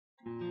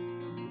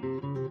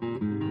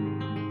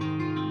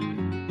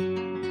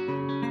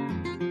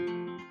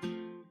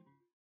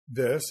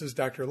This is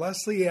Dr.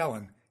 Leslie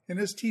Allen in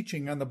his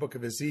teaching on the book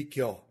of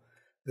Ezekiel.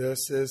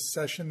 This is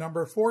session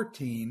number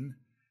 14,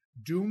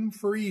 Doom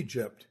for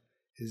Egypt,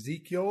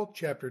 Ezekiel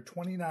chapter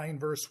 29,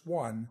 verse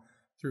 1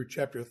 through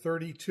chapter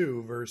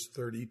 32, verse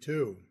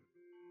 32.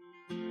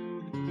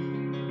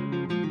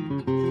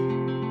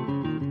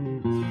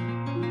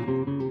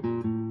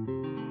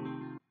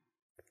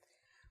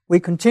 We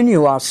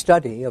continue our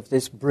study of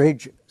this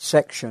bridge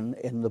section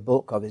in the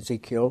book of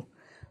Ezekiel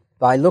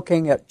by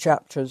looking at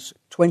chapters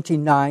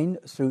 29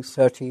 through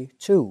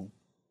 32.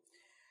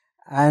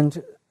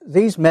 And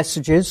these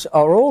messages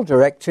are all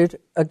directed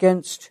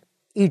against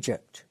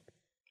Egypt.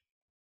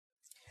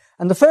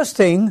 And the first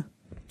thing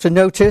to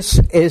notice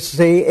is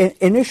the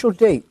initial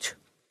date.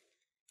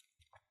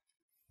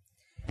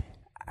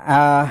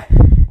 In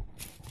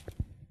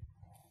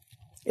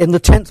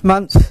the 10th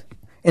month,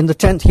 in the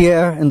 10th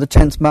year, in the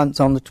 10th month,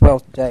 on the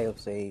 12th day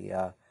of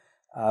the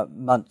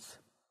month.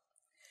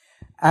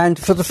 And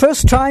for the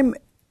first time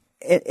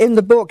in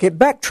the book, it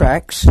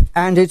backtracks,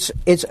 and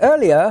it's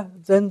earlier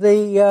than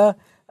the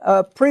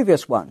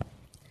previous one.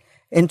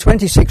 In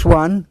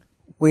 26:1,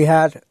 we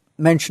had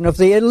mention of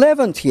the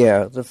 11th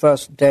year, the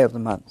first day of the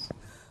month.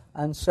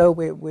 And so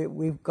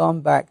we've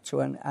gone back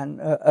to an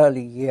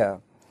early year.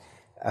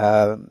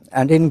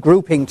 And in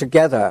grouping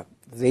together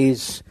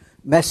these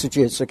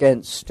messages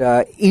against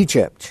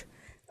Egypt,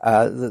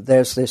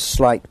 there's this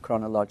slight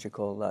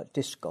chronological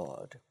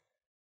discord.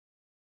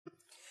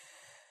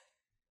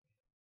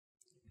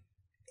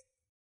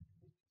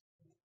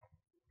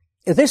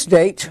 This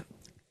date,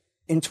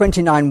 in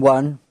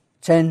 29:1,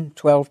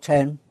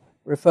 10/12/10,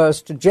 refers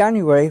to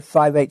January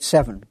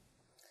 587,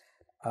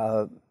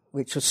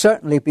 which was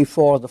certainly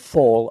before the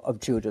fall of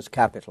Judah's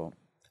capital.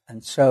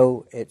 And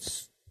so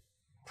it's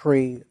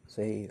pre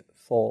the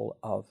fall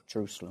of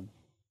Jerusalem.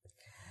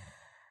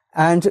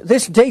 And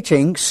this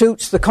dating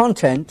suits the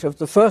content of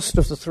the first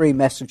of the three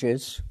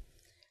messages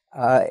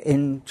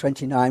in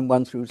 29,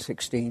 1 through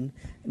 16,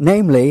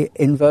 namely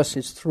in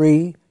verses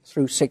 3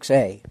 through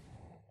 6a.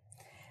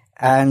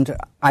 And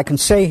I can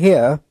say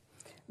here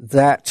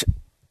that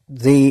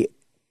the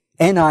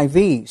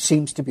NIV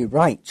seems to be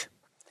right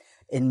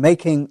in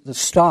making the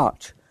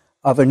start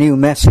of a new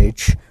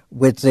message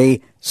with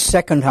the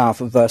second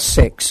half of verse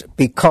 6,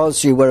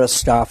 because you were a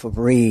staff of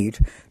reed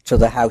to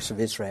the house of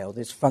Israel.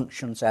 This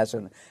functions as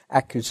an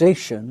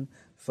accusation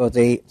for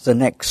the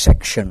next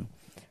section,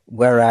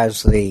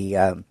 whereas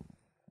the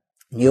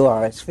New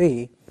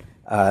RSV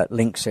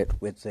links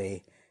it with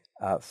the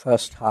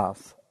first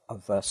half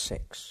of verse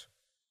 6.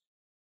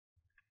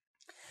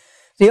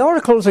 The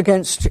oracles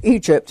against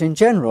Egypt in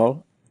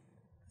general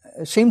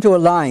seem to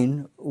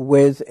align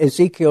with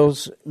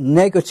Ezekiel's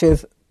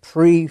negative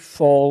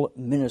pre-fall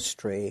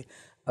ministry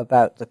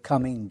about the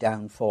coming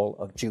downfall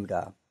of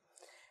Judah.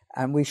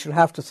 And we shall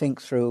have to think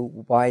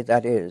through why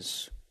that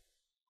is.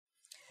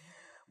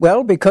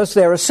 Well, because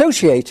they're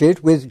associated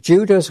with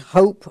Judah's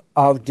hope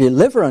of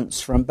deliverance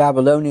from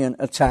Babylonian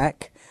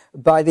attack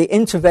by the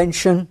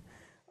intervention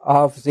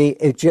of the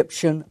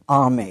Egyptian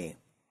army.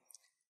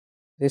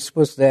 This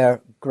was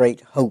their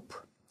great hope.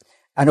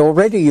 And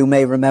already you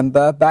may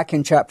remember back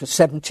in chapter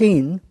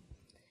 17,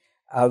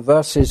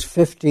 verses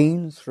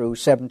 15 through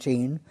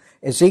 17,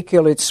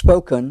 Ezekiel had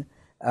spoken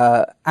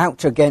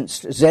out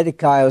against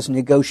Zedekiah's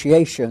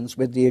negotiations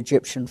with the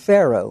Egyptian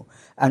Pharaoh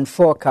and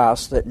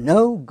forecast that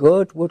no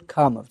good would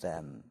come of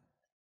them.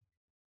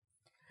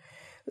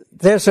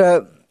 There's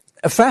a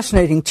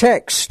fascinating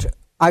text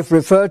I've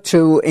referred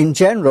to in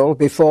general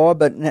before,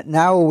 but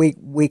now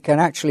we can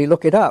actually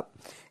look it up.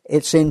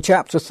 It's in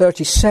chapter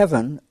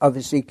 37 of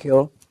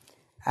Ezekiel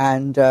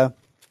and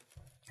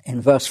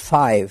in verse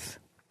 5.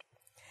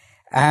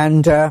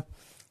 And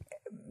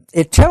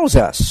it tells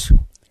us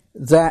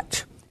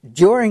that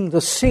during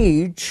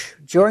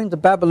the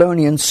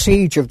Babylonian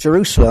siege of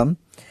Jerusalem,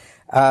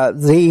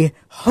 the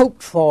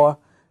hoped-for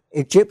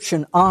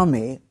Egyptian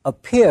army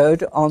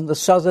appeared on the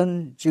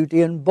southern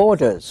Judean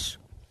borders.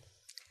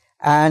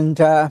 And,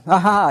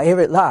 here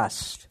at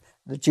last,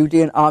 the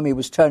Judean army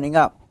was turning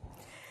up.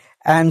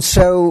 And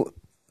so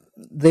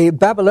the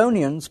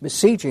Babylonians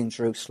besieging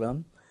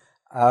Jerusalem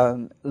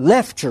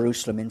left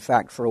Jerusalem, in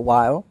fact, for a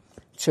while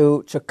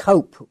to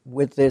cope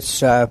with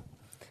this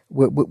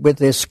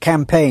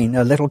campaign,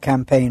 a little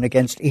campaign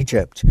against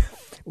Egypt,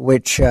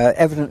 which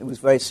evidently was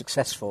very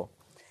successful.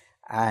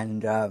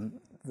 And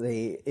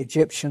the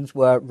Egyptians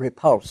were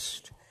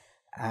repulsed,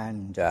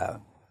 and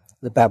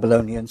the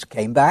Babylonians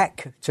came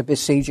back to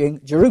besieging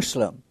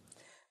Jerusalem.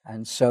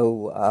 And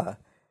so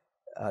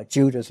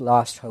Judah's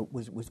last hope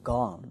was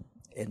gone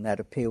in that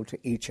appeal to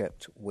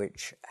Egypt,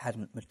 which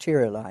hadn't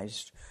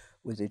materialized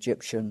with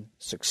Egyptian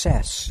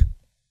success.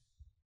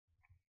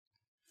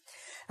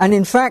 And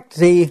in fact,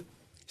 the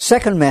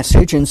second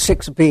message in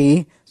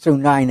 6b through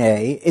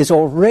 9a is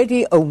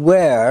already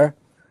aware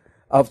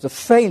of the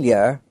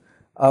failure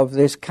of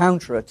this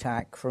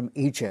counterattack from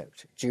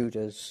Egypt,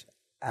 Judah's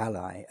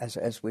ally,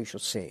 as we shall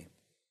see.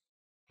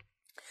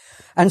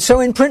 And so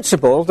in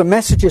principle, the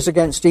messages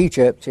against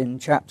Egypt in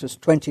chapters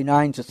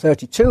 29 to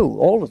 32,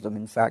 all of them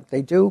in fact,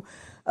 they do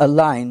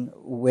align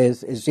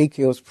with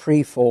Ezekiel's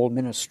pre-fall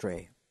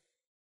ministry.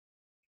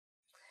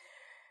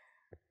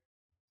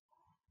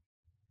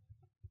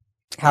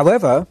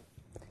 However,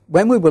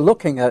 when we were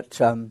looking at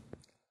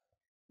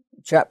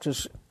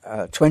chapters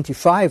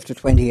 25 to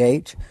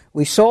 28,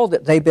 we saw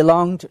that they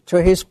belonged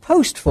to his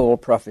post-fall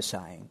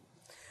prophesying.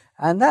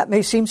 And that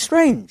may seem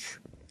strange,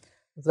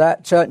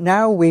 that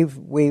now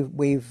we've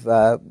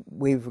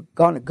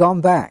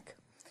gone back,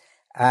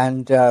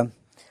 and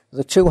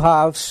the two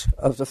halves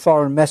of the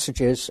foreign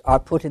messages are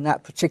put in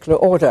that particular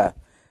order: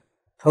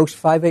 post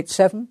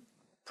 587,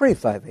 pre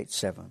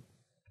 587.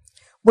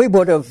 We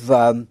would have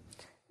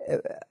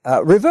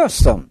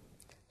reversed them,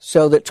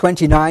 so that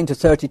 29 to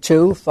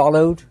 32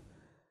 followed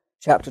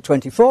chapter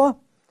 24,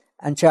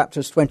 and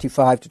chapters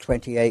 25 to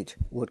 28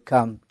 would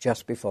come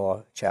just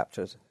before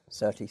chapters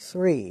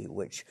 33,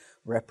 which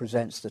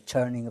represents the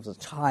turning of the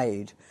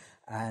tide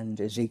and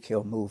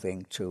Ezekiel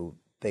moving to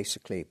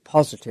basically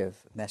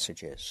positive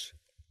messages.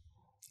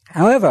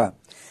 However,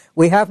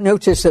 we have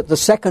noticed that the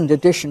second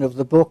edition of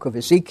the book of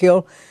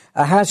Ezekiel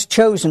has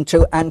chosen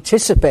to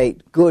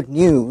anticipate good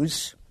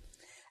news,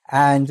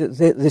 and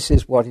this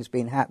is what has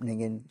been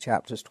happening in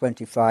chapters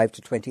 25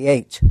 to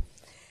 28.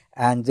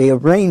 And the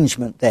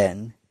arrangement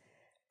then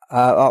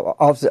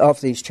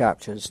of these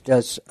chapters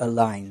does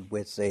align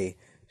with the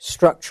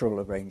structural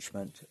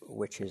arrangement,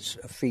 which is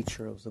a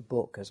feature of the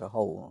book as a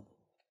whole.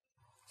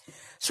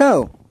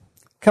 So,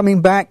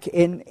 coming back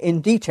in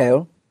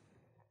detail,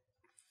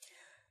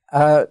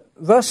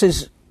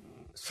 verses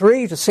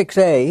 3 to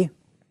 6a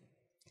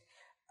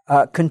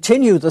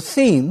continue the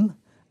theme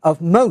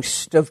of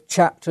most of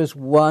chapters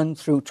 1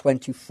 through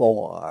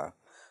 24,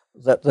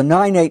 that the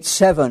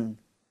 987,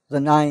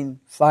 the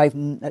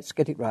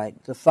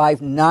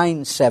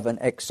 597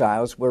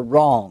 exiles were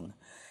wrong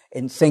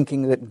in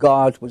thinking that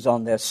God was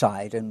on their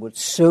side and would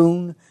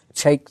soon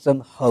take them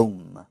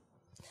home.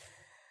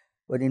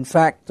 But in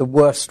fact, the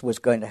worst was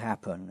going to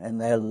happen, and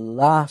their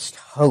last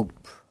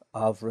hope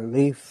of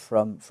relief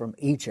from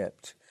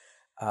Egypt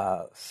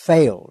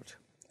failed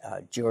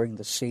during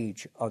the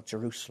siege of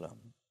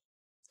Jerusalem.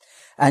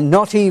 And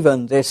not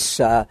even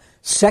this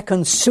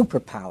second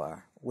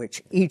superpower,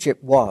 which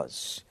Egypt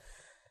was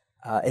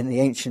in the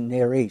ancient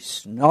Near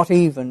East, not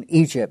even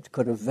Egypt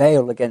could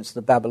avail against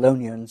the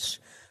Babylonians,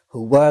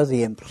 who were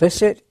the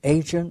implicit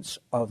agents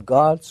of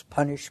God's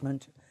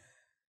punishment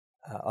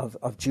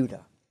of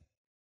Judah.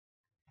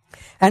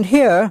 And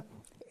here,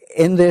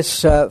 in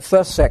this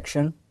first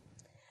section,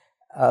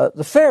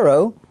 the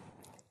Pharaoh,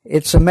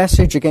 it's a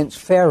message against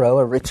Pharaoh,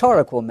 a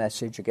rhetorical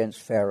message against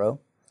Pharaoh,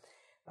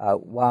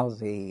 while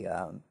the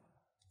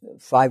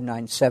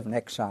 597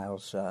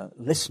 exiles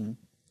listen.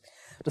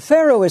 The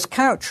Pharaoh is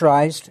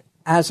characterized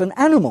as an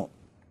animal,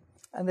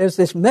 and there's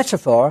this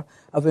metaphor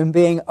of him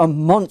being a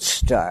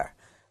monster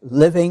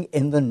living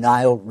in the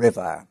Nile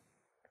River,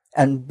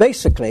 and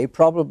basically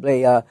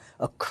probably a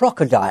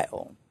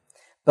crocodile,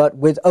 but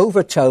with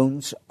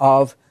overtones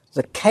of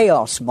the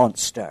chaos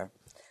monster,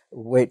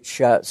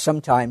 which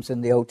sometimes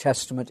in the Old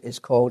Testament is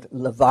called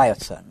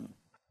Leviathan.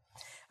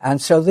 And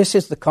so this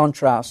is the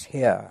contrast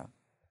here.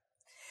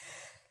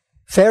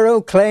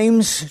 Pharaoh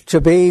claims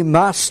to be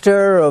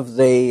master of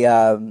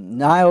the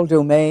Nile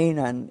domain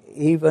and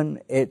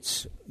even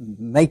its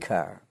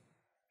maker.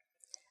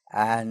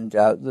 And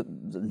the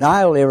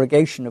Nile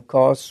irrigation, of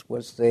course,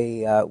 was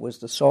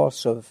the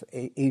source of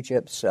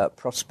Egypt's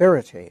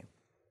prosperity.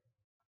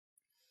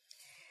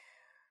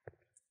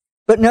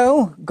 But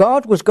no,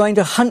 God was going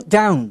to hunt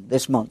down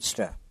this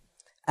monster,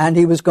 and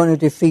he was going to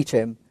defeat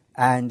him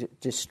and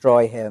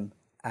destroy him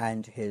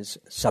and his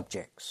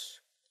subjects.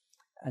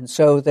 And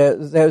so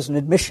there's an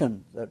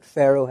admission that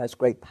Pharaoh has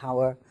great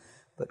power,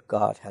 but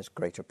God has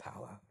greater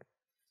power.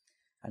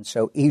 And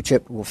so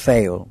Egypt will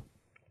fail.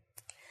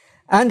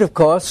 And of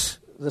course,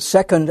 the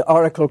second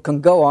oracle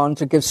can go on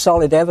to give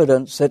solid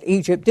evidence that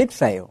Egypt did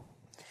fail.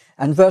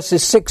 And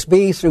verses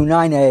 6b through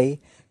 9a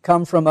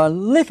come from a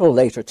little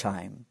later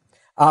time,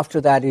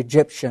 after that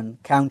Egyptian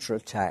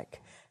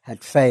counterattack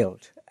had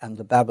failed and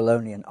the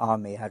Babylonian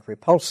army had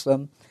repulsed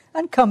them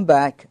and come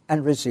back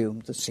and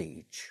resumed the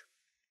siege.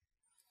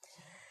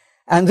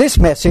 And this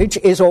message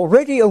is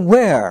already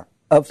aware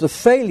of the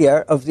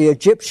failure of the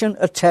Egyptian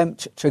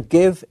attempt to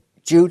give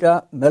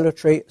Judah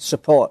military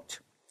support.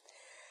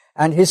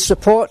 And his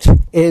support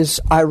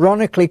is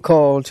ironically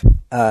called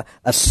a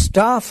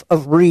staff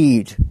of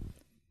reed,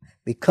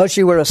 because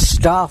you were a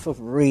staff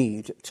of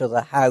reed to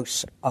the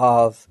house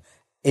of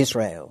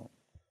Israel.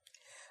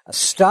 A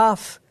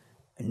staff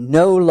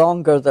no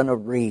longer than a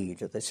reed.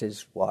 This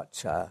is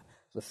what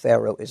the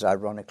Pharaoh is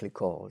ironically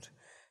called.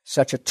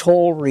 Such a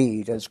tall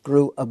reed as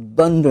grew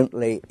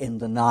abundantly in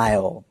the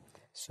Nile.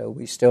 So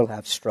we still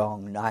have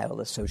strong Nile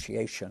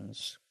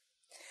associations.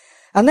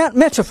 And that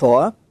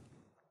metaphor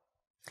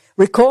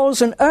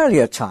recalls an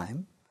earlier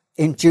time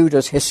in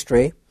Judah's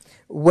history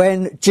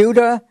when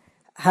Judah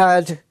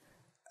had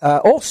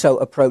also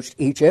approached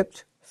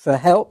Egypt for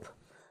help,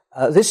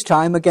 this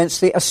time against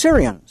the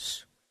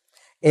Assyrians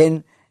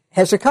in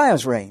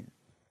Hezekiah's reign.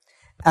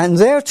 And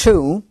there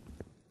too,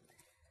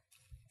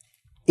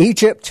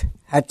 Egypt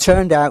had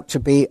turned out to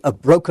be a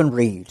broken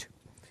reed.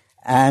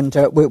 And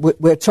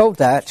we're told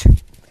that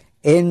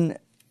in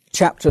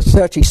chapter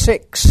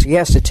 36.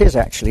 Yes, it is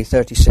actually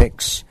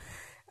 36.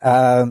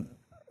 And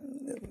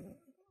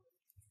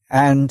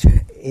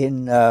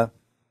in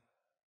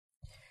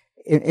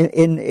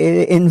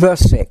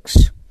verse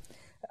 6,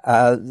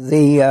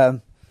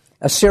 the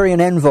Assyrian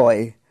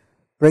envoy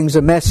brings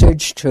a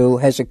message to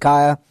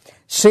Hezekiah.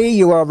 See,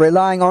 you are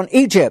relying on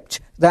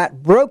Egypt,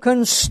 that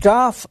broken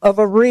staff of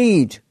a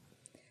reed,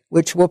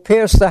 which will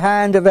pierce the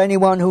hand of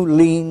anyone who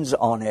leans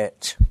on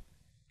it.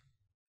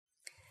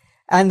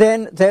 And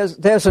then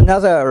there's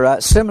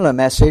another similar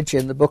message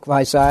in the book of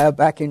Isaiah,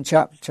 back in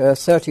chapter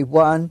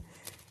 31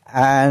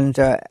 and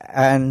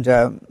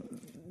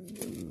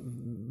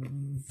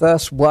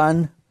verse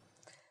 1.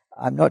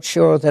 I'm not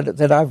sure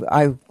that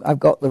I've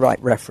got the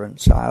right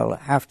reference. I'll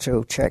have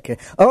to check it.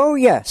 Oh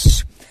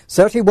yes,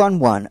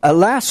 31:1.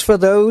 Alas for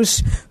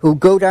those who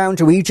go down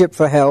to Egypt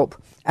for help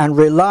and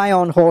rely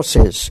on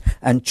horses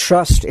and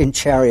trust in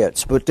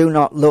chariots, but do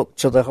not look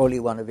to the Holy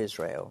One of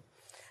Israel.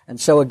 And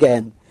so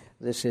again,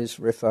 this is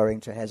referring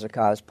to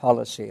Hezekiah's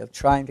policy of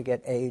trying to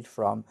get aid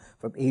from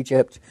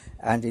Egypt.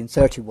 And in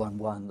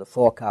 31:1, the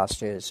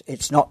forecast is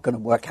it's not going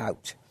to work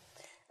out.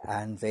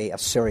 And the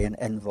Assyrian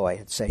envoy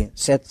had said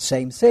the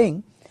same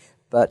thing,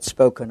 but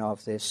spoken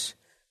of this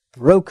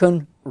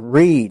broken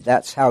reed.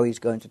 That's how he's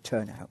going to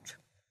turn out.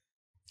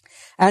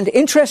 And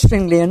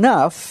interestingly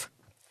enough,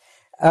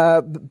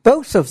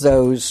 both of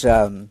those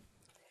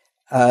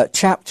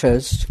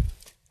chapters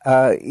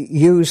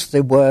use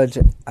the word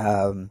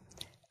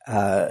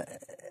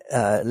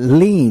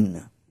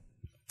lean,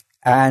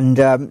 and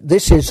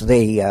this is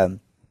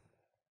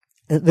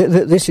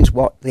this is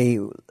what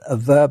a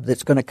verb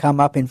that's going to come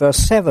up in verse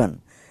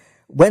 7.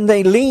 When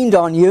they leaned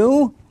on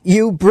you,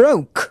 you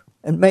broke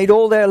and made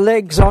all their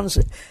legs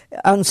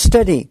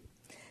unsteady.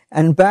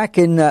 And back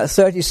in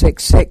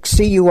 36:6,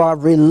 see, you are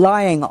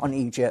relying on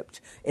Egypt.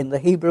 In the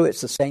Hebrew,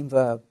 it's the same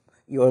verb.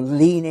 You are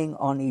leaning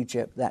on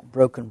Egypt, that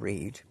broken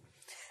reed.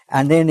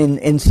 And then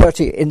in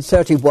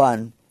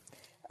 31,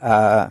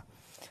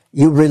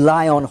 you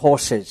rely on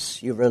horses.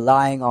 You're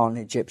relying on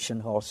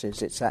Egyptian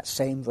horses. It's that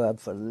same verb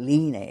for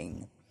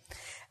leaning.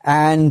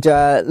 And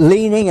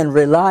leaning and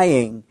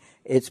relying,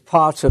 it's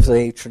part of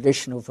the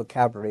traditional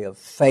vocabulary of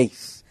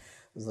faith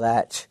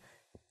that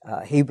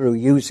Hebrew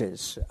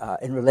uses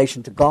in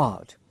relation to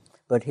God.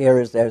 But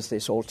there's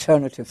this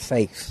alternative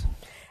faith.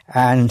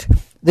 And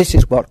this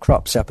is what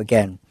crops up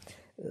again.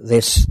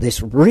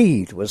 This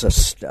reed was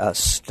it's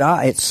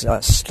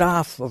a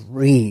staff of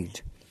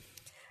reed,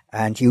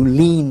 and you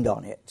leaned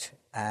on it,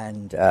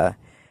 and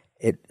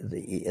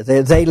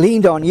they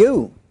leaned on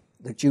you.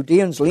 The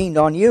Judeans leaned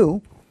on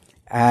you,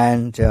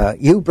 and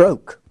you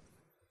broke.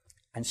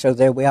 And so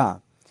there we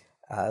are.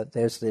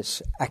 There's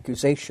this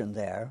accusation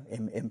there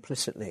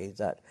implicitly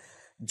that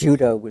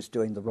Judah was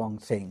doing the wrong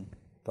thing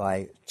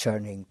by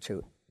turning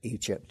to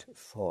Egypt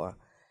for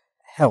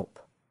help.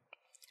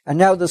 And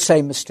now the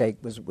same mistake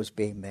was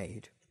being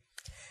made.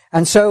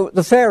 And so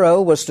the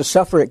Pharaoh was to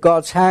suffer at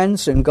God's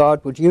hands, and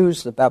God would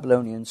use the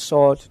Babylonian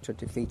sword to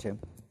defeat him.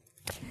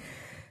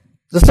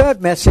 The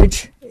third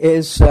message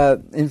is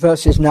in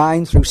verses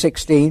 9 through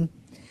 16,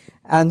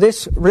 and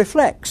this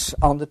reflects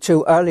on the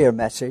two earlier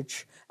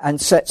messages and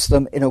sets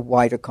them in a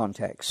wider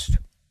context.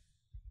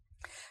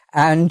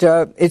 And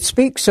it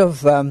speaks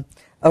of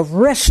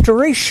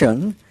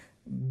restoration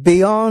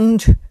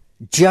beyond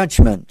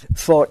judgment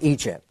for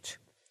Egypt.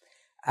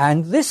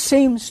 And this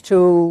seems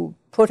to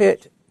put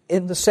it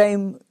in the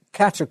same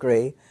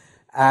category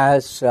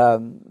as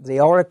the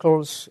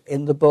oracles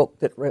in the book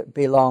that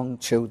belong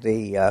to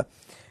the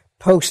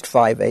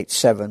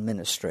post-587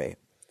 ministry.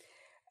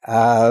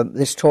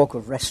 This talk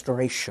of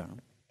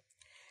restoration.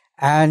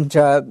 And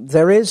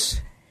there is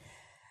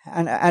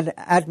an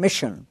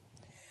admission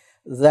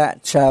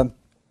that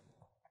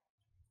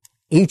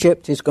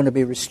Egypt is going to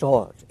be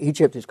restored.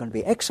 Egypt is going to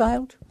be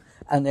exiled,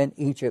 and then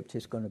Egypt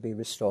is going to be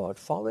restored,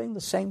 following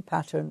the same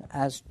pattern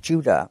as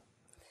Judah.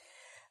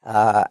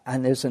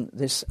 And there's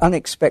this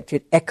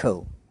unexpected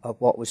echo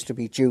of what was to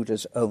be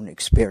Judah's own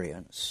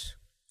experience.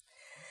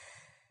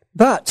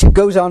 But it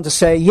goes on to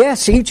say,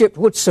 yes, Egypt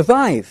would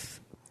survive,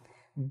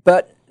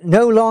 but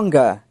no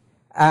longer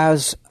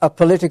as a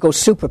political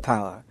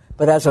superpower,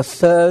 but as a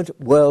third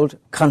world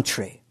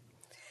country.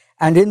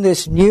 And in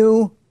this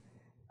new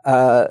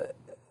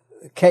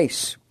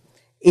case,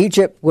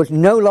 Egypt would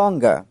no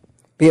longer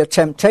be a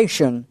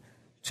temptation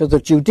to the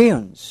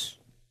Judeans,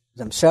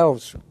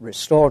 themselves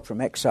restored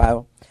from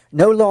exile,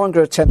 no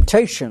longer a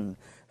temptation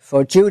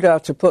for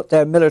Judah to put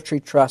their military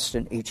trust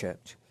in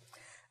Egypt.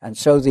 And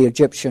so the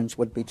Egyptians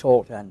would be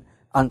taught an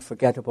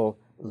unforgettable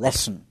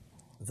lesson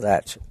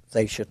that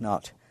they should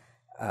not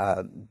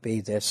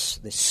be this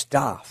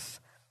staff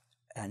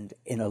and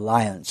in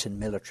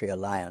military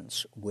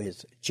alliance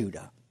with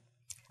Judah.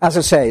 As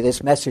I say,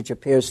 this message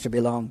appears to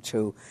belong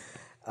to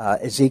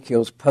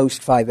Ezekiel's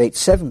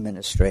post-587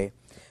 ministry,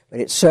 but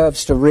it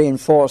serves to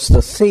reinforce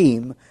the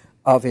theme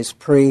of his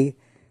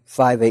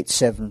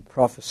pre-587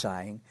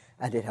 prophesying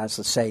and it has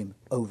the same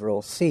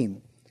overall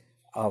theme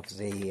of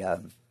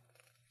the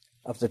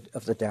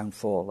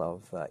downfall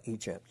of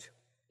Egypt,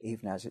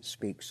 even as it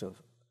speaks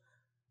of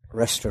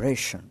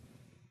restoration.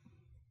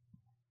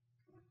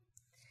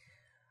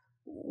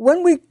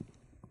 When we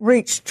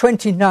reach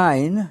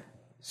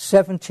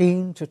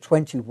 29:17 to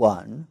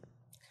 21,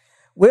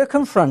 we're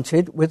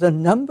confronted with a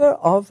number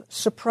of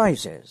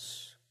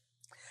surprises.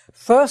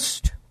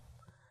 First,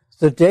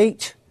 the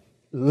date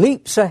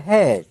leaps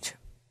ahead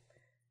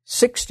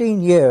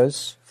 16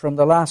 years from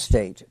the last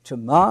date to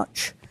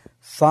March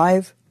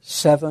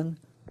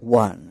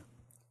 571.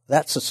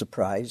 That's a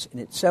surprise in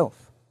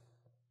itself.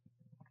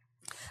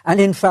 And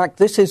in fact,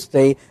 this is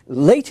the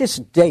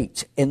latest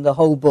date in the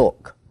whole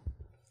book.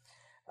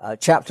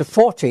 Chapter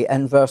 40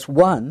 and verse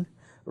 1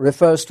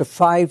 refers to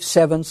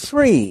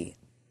 573,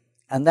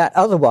 and that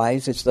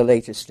otherwise is the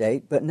latest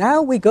date. But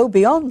now we go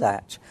beyond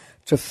that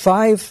to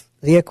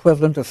the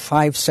equivalent of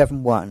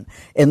 571.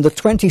 In the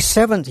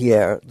 27th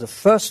year, the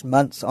first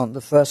month, on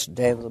the first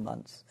day of the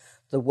month,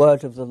 the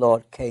word of the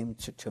Lord came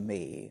to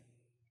me.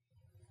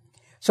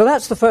 So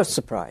that's the first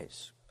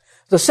surprise.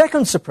 The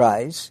second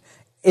surprise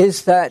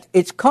is that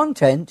its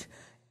content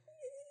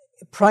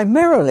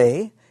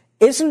primarily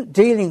isn't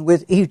dealing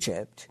with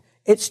Egypt,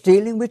 it's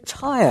dealing with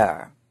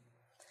Tyre.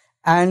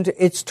 And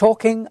it's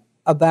talking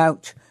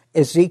about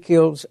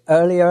Ezekiel's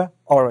earlier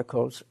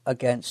oracles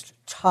against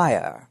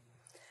Tyre.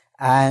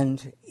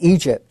 And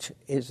Egypt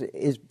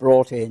is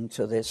brought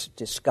into this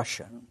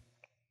discussion.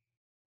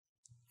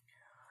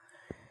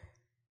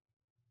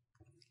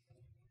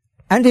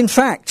 And in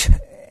fact,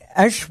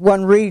 as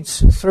one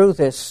reads through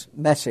this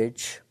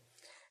message,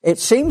 it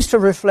seems to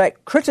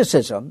reflect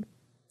criticism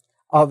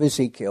of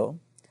Ezekiel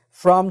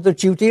from the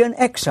Judean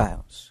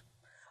exiles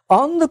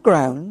on the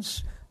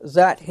grounds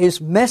that his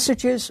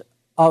messages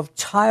of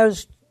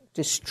Tyre's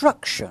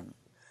destruction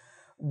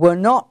were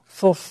not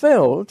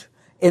fulfilled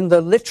in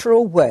the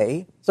literal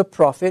way the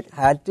prophet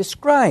had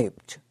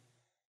described.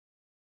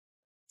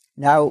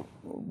 Now,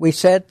 we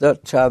said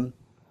that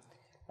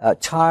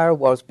Tyre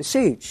was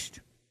besieged.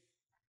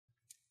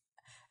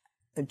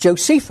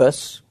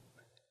 Josephus,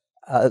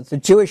 the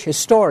Jewish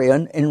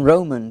historian in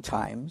Roman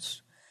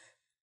times,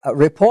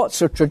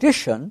 reports a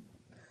tradition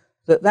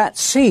that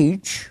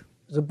siege,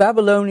 the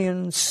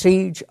Babylonian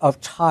siege of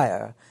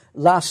Tyre,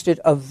 lasted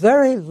a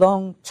very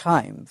long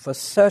time, for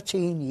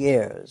 13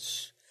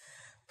 years,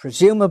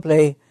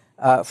 presumably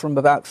from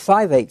about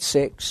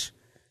 586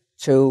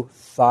 to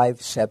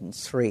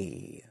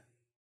 573.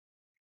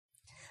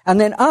 And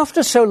then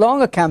after so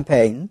long a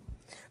campaign,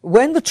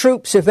 when the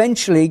troops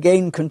eventually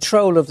gained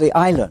control of the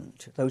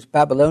island, those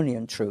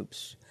Babylonian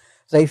troops,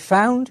 they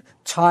found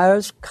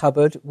Tyre's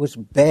cupboard was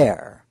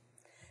bare.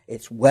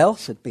 Its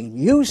wealth had been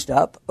used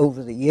up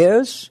over the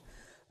years,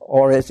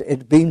 or it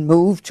had been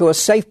moved to a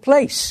safe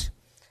place,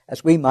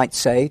 as we might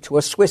say, to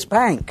a Swiss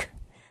bank,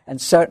 and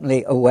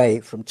certainly away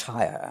from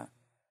Tyre.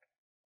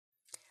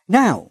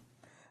 Now,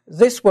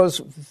 this was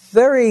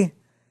very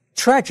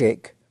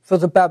tragic for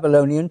the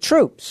Babylonian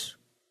troops,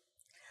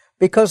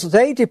 because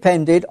they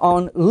depended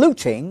on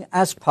looting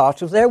as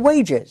part of their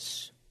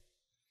wages.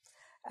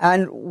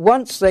 And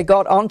once they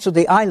got onto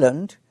the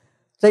island,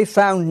 they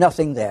found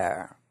nothing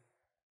there.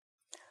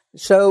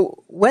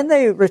 So when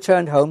they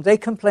returned home, they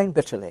complained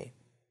bitterly.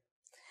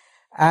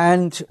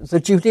 And the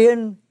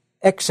Judean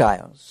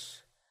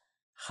exiles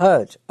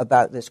heard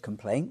about this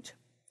complaint,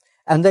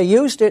 and they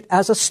used it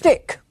as a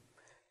stick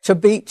to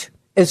beat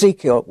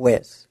Ezekiel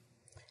with.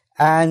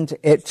 And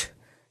it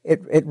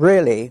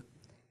really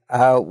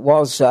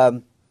was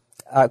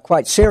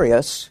quite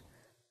serious,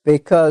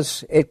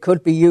 because it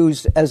could be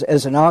used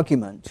as an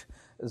argument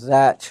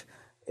that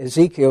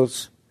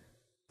Ezekiel's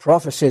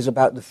prophecies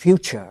about the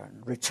future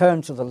and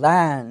return to the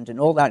land and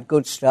all that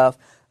good stuff,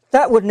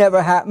 that would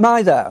never happen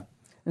either.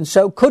 And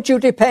so could you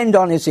depend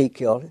on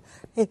Ezekiel?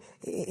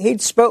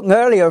 He'd spoken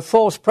earlier of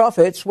false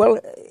prophets. Well,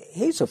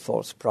 he's a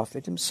false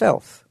prophet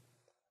himself.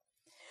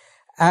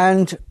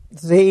 And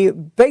the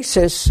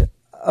basis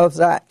of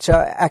that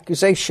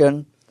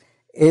accusation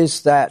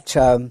is that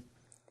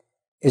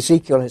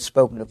Ezekiel has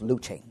spoken of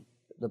looting.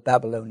 The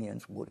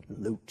Babylonians would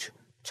loot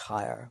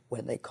Tyre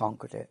when they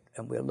conquered it,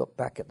 and we'll look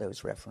back at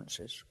those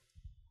references.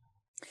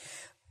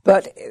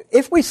 But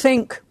if we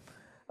think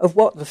of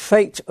what the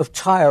fate of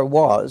Tyre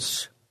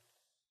was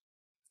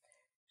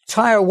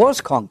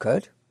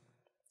conquered,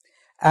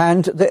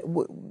 and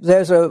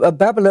there's a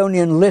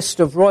Babylonian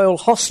list of royal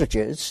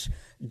hostages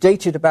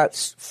dated about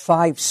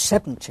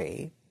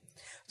 570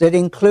 that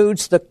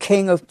includes the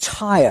king of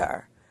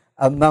Tyre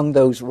among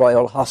those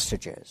royal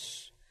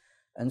hostages.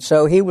 And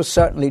so he was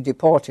certainly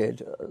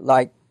deported,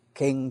 like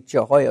King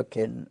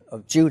Jehoiakim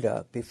of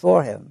Judah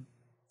before him.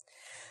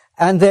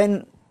 And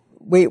then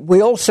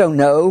we also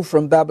know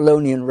from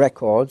Babylonian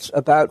records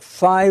about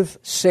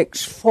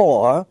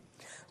 564,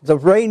 the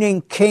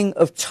reigning king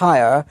of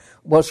Tyre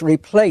was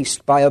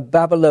replaced by a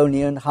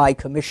Babylonian high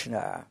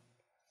commissioner.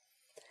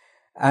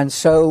 And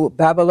so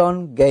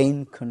Babylon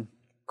gained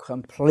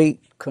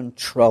complete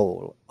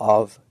control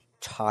of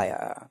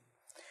Tyre.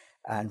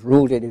 and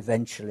ruled it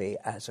eventually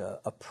as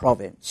a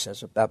province,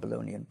 as a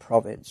Babylonian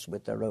province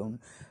with their own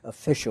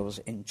officials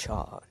in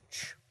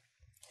charge.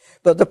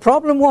 But the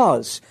problem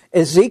was,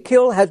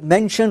 Ezekiel had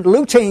mentioned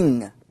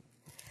looting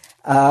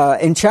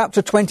in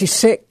chapter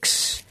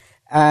 26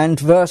 and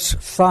verse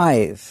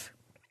 5.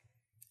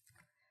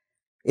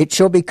 It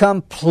shall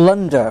become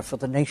plunder for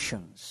the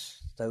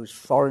nations, those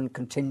foreign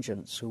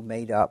contingents who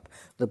made up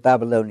the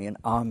Babylonian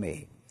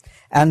army.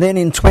 And then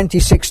in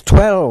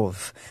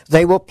 26:12,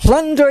 they will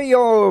plunder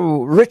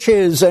your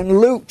riches and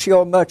loot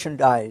your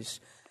merchandise.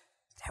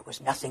 There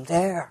was nothing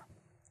there.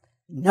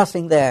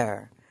 Nothing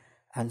there.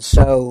 And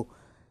so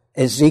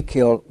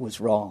Ezekiel was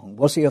wrong.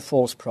 Was he a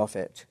false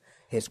prophet?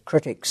 His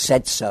critics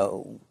said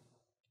so.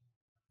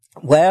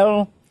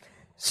 Well,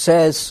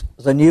 says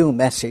the new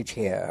message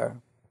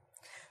here,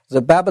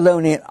 the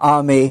Babylonian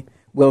army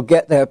will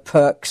get their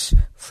perks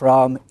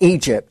from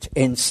Egypt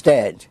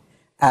instead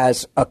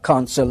as a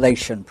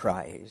consolation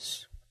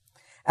prize.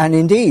 And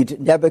indeed,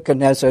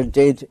 Nebuchadnezzar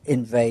did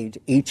invade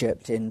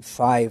Egypt in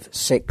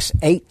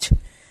 568,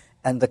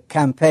 and the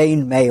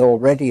campaign may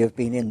already have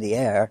been in the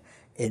air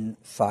in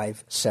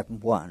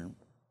 571.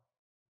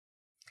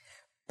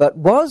 But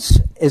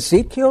was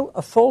Ezekiel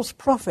a false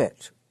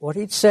prophet? What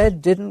he'd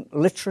said didn't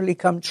literally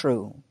come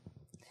true.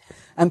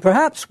 And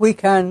perhaps we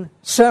can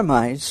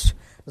surmise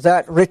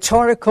that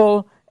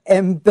rhetorical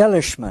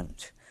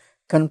embellishment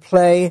can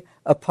play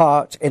a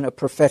part in a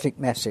prophetic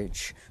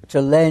message to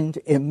lend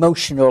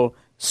emotional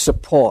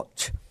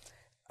support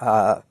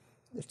to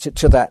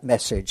that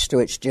message, to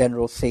its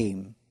general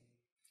theme.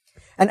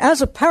 And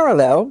as a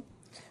parallel,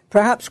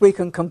 perhaps we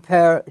can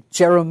compare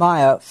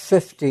Jeremiah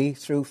 50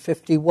 through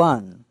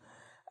 51,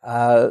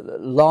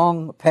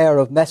 long pair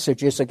of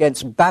messages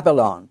against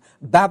Babylon.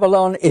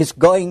 Babylon is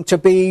going to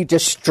be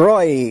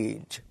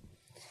destroyed.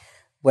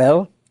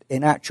 Well,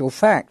 in actual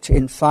fact,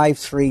 in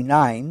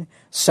 539,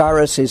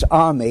 Cyrus's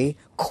army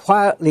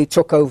quietly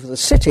took over the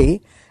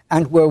city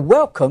and were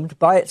welcomed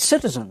by its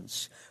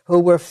citizens, who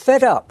were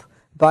fed up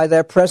by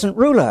their present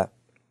ruler.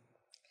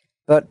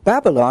 But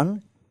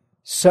Babylon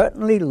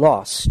certainly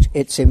lost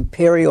its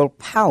imperial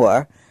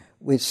power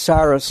with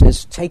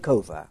Cyrus's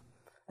takeover.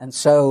 And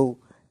so,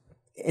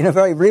 in a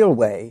very real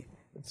way,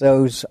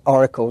 those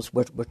oracles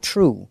were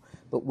true,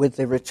 but with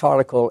the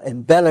rhetorical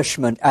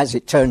embellishment, as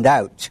it turned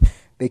out,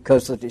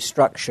 because the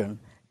destruction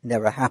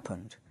never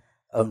happened,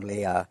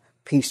 only a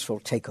peaceful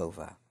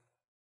takeover.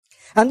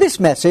 And this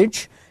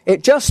message,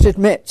 it just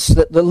admits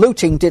that the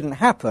looting didn't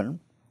happen,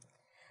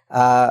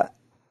 and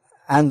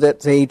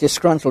that the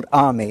disgruntled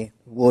army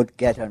would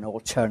get an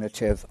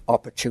alternative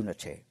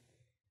opportunity.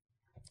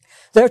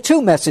 There are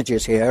two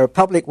messages here, a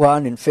public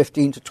one in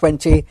 15 to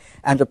 20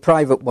 and a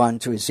private one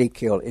to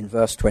Ezekiel in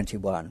verse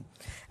 21.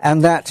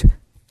 And that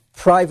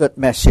private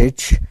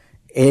message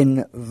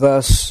in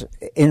verse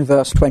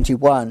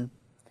 21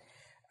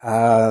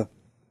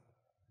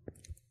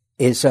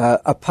 is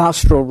a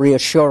pastoral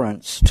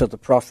reassurance to the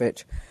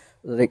prophet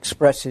that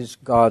expresses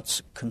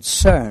God's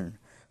concern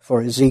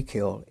for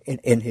Ezekiel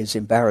in his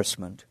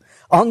embarrassment.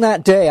 On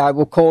that day I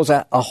will cause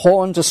a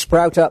horn to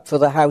sprout up for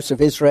the house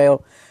of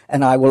Israel,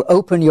 and I will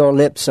open your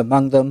lips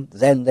among them,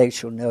 then they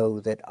shall know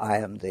that I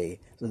am the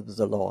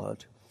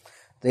Lord.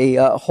 The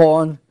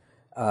horn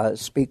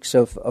speaks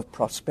of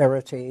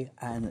prosperity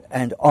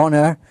and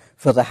honor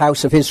for the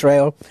house of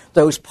Israel.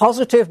 Those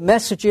positive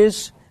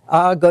messages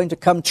are going to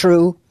come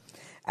true,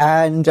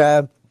 and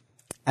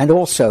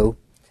also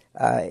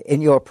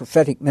in your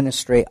prophetic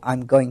ministry,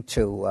 I'm going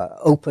to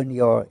open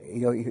your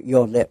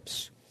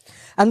lips.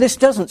 And this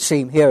doesn't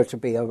seem here to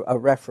be a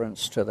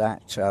reference to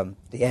that,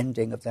 the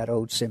ending of that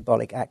old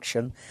symbolic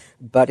action,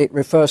 but it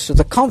refers to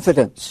the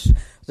confidence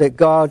that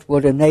God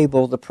would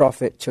enable the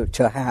prophet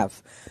to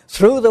have.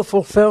 Through the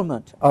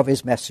fulfillment of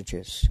his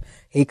messages,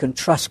 he can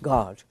trust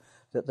God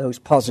that those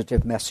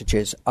positive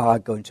messages are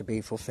going to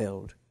be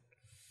fulfilled.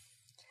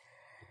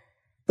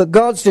 But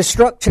God's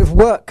destructive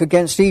work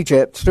against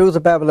Egypt through the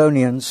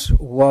Babylonians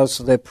was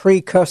the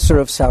precursor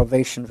of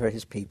salvation for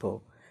his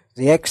people.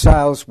 The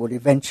exiles would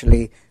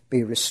eventually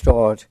be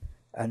restored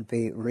and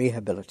be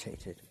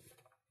rehabilitated.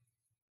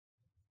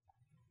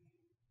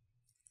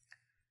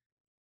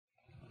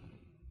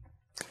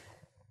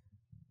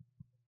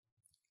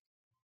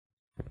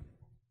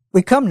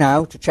 We come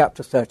now to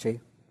chapter 30,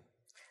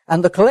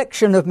 and the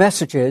collection of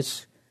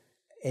messages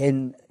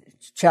in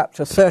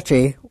chapter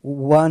 30,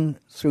 1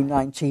 through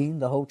 19,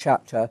 the whole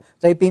chapter,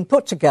 they've been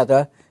put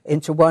together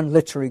into one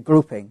literary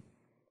grouping.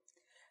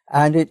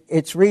 And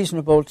it's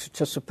reasonable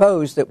to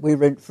suppose that we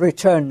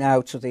return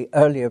now to the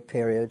earlier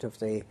period of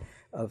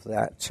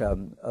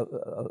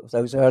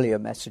those earlier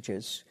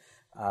messages,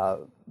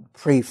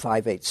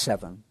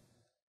 pre-587.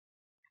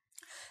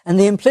 And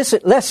the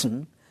implicit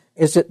lesson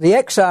is that the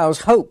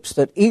exiles' hopes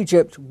that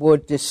Egypt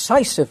would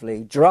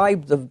decisively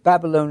drive the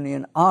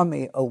Babylonian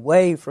army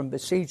away from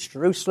besieged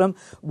Jerusalem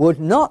would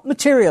not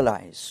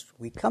materialize.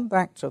 We come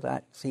back to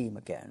that theme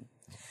again.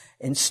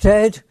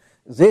 Instead,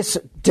 this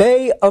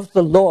day of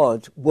the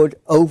Lord would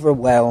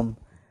overwhelm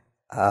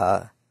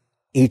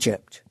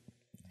Egypt.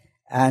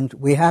 And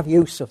we have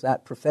use of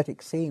that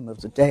prophetic theme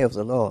of the day of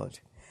the Lord.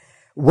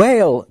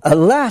 Wail,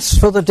 alas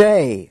for the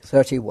day,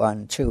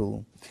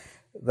 31:2.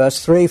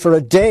 Verse 3, for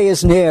a day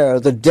is near,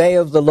 the day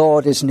of the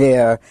Lord is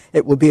near.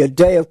 It will be a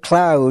day of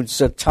clouds,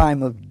 a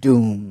time of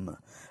doom.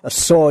 A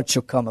sword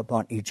shall come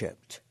upon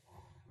Egypt.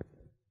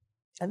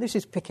 And this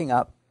is picking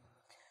up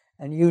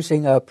and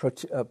using a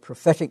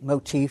prophetic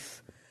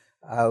motif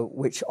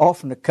which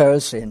often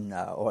occurs in,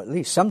 or at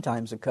least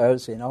sometimes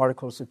occurs in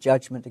oracles of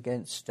judgment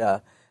against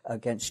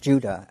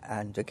Judah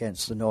and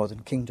against the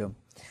northern kingdom.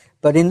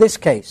 But in this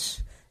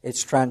case,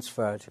 it's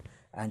transferred,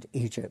 and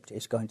Egypt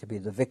is going to be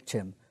the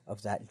victim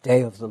of that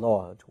day of the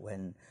Lord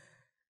when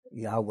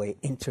Yahweh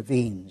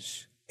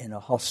intervenes in a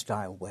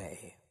hostile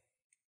way.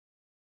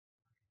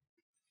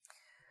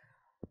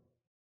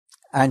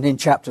 And in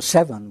chapter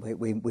 7,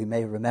 we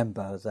may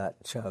remember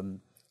that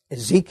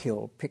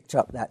Ezekiel picked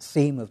up that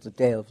theme of the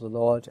day of the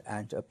Lord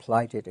and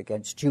applied it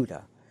against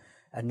Judah.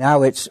 And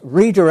now it's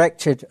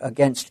redirected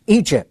against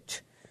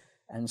Egypt.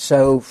 And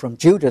so from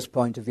Judah's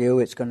point of view,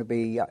 it's going to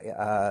be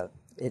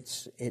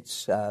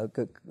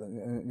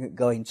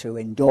going to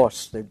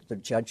endorse the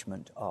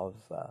judgment of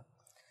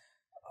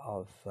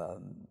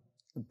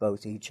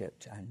both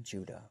Egypt and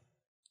Judah.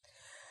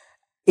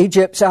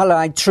 Egypt's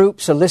allied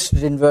troops are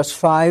listed in verse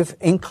 5,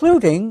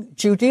 including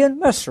Judean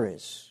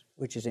mercenaries,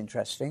 which is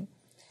interesting.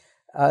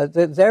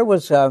 There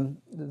was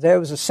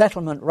a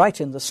settlement right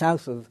in the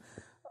south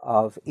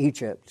of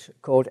Egypt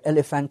called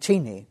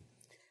Elephantine,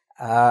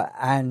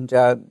 and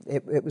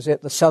it was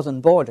at the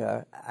southern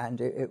border, and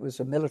it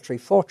was a military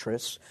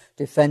fortress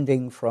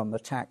defending from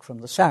attack from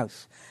the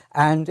south.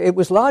 And it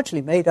was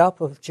largely made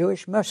up of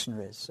Jewish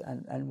mercenaries,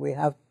 and we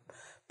have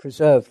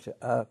preserved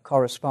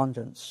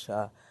correspondence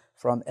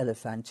from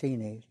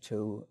Elephantine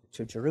to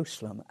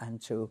Jerusalem and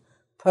to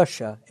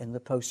Persia in the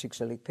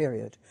post-exilic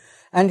period.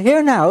 And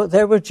here now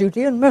there were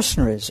Judean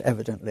mercenaries,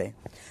 evidently.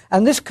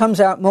 And this comes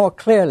out more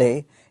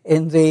clearly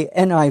in the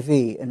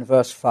NIV in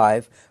verse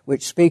 5,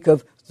 which speak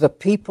of the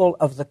people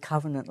of the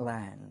covenant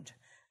land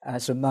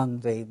as among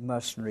the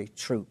mercenary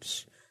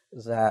troops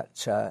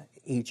that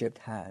Egypt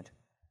had.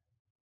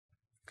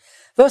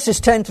 Verses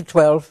 10 to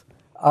 12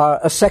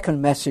 are a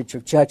second message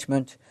of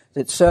judgment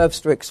that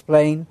serves to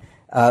explain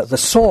the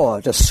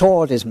sword. A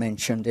sword is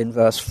mentioned in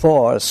verse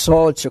 4. A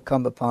sword shall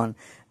come upon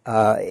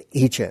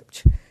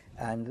Egypt.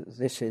 And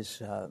this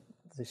is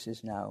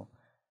now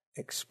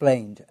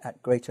explained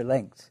at greater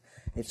length.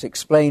 It's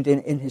explained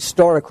in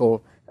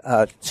historical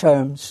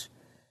terms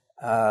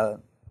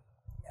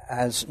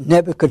as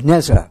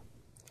Nebuchadnezzar.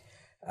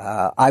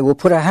 I will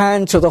put a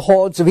hand to the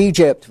hordes of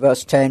Egypt,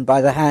 verse 10,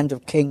 by the hand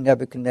of King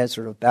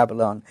Nebuchadnezzar of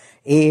Babylon,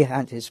 he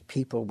and his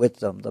people with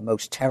them, the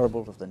most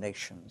terrible of the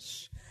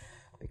nations.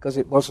 Because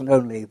it wasn't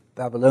only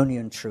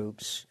Babylonian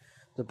troops,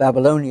 the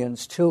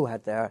Babylonians too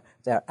had their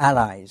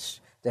allies,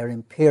 their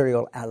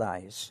imperial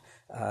allies,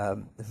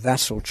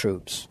 vassal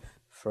troops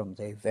from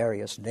the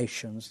various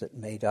nations that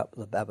made up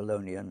the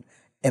Babylonian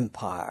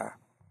Empire.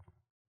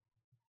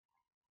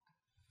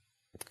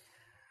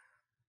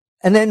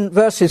 And then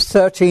verses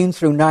 13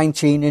 through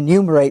 19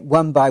 enumerate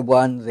one by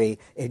one the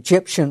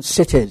Egyptian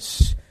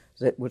cities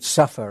that would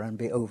suffer and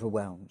be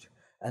overwhelmed.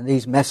 And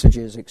these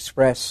messages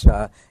express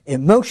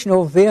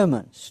emotional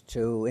vehemence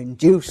to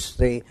induce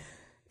the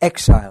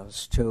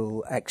exiles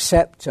to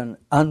accept an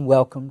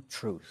unwelcome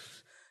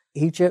truth.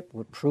 Egypt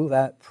would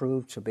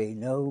prove to be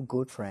no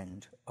good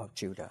friend of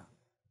Judah.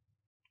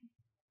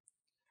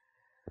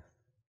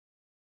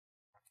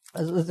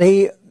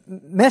 The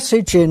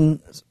message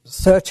in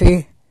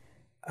 30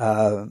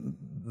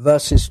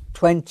 verses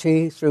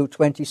 20 through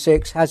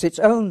 26 has its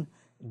own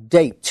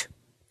date.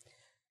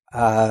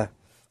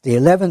 The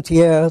 11th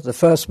year, the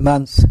first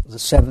month, the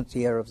 7th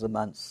year of the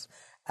month.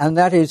 And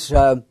that is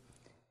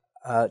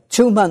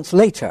 2 months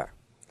later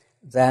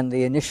than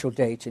the initial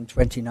date in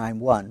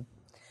 29:1.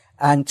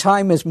 And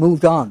time has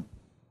moved on.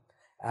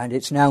 And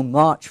it's now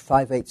March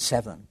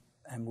 587.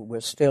 And we're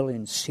still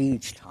in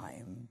siege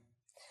time.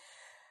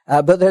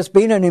 But there's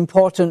been an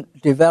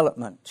important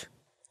development,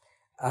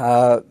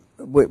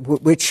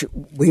 which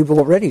we've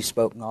already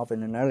spoken of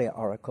in an earlier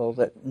oracle,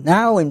 that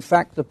now, in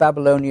fact, the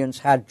Babylonians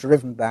had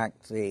driven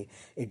back the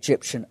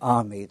Egyptian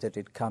army that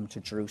had come to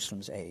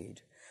Jerusalem's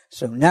aid.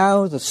 So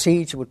now the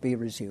siege would be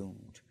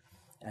resumed.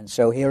 And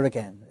so here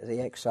again, the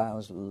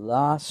exiles'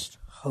 last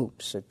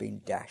hopes had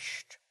been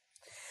dashed.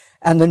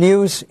 And the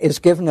news is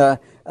given a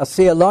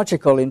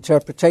theological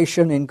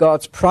interpretation in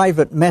God's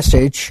private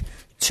message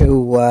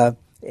to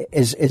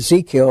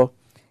Ezekiel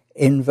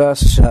in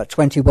verse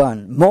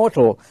 21.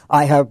 Mortal,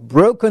 I have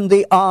broken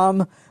the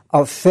arm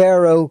of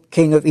Pharaoh,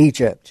 king of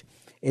Egypt.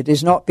 It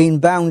has not been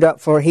bound up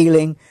for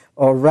healing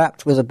or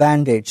wrapped with a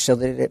bandage so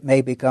that it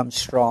may become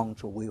strong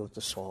to wield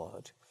the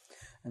sword.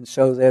 And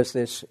so there's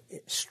this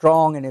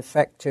strong and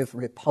effective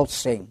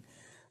repulsing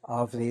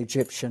of the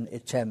Egyptian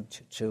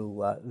attempt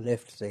to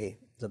lift the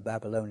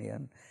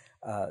Babylonian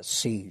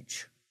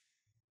siege.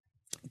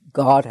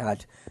 God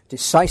had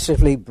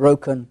decisively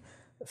broken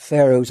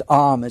Pharaoh's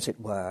arm, as it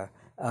were,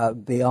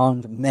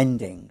 beyond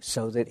mending,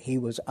 so that he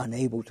was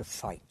unable to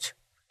fight.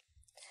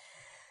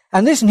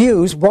 And this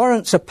news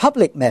warrants a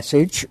public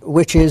message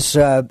which is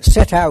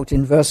set out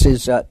in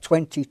verses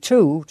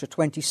 22 to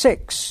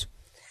 26,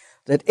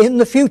 that in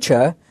the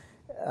future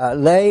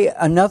lay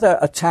another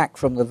attack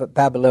from the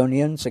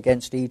Babylonians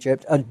against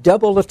Egypt, a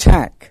double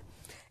attack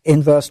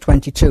in verse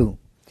 22.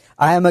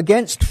 I am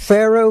against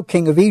Pharaoh,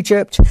 king of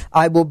Egypt.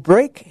 I will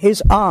break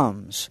his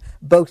arms,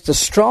 both the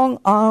strong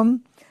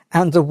arm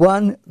and the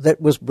one that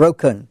was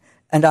broken,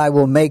 and I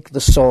will make the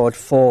sword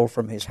fall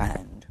from his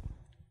hand.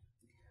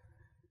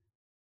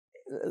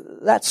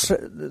 That's a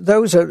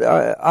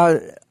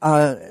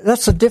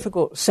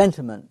difficult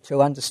sentiment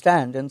to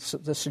understand, and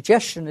the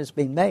suggestion has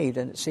been made,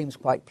 and it seems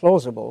quite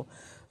plausible,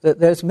 that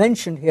there's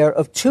mention here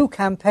of two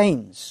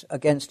campaigns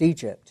against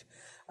Egypt,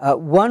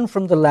 one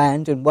from the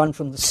land and one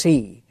from the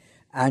sea,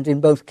 and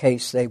in both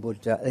cases they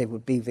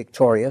would be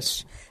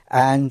victorious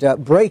and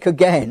break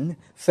again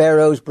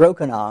Pharaoh's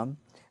broken arm,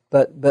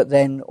 but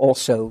then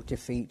also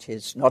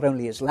defeat not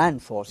only his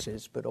land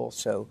forces but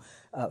also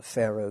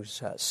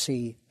Pharaoh's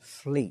sea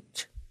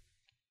fleet.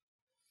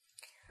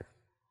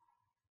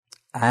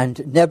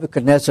 And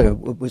Nebuchadnezzar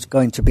was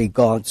going to be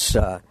God's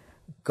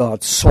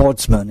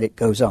swordsman, it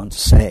goes on to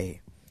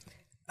say.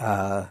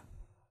 The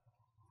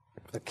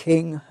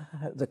king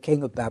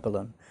of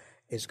Babylon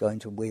is going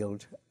to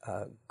wield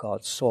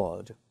God's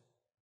sword.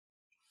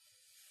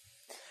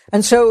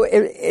 And so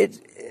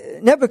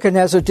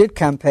Nebuchadnezzar did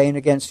campaign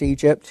against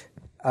Egypt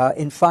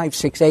in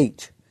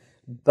 568,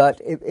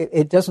 but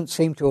it doesn't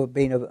seem to have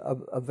been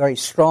a very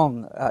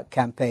strong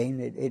campaign.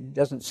 It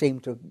doesn't seem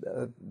to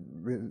have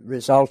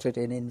resulted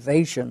in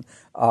invasion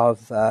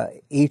of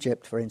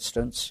Egypt, for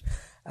instance.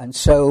 And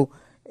so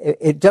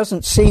it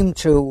doesn't seem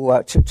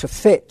to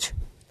fit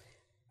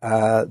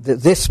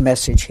this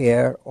message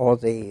here or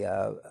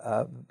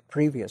the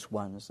previous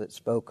ones that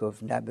spoke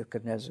of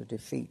Nebuchadnezzar's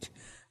defeat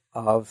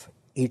of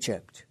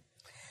Egypt.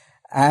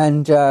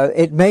 And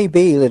it may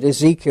be that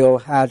Ezekiel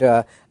had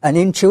an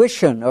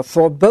intuition, a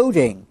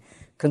foreboding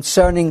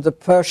concerning the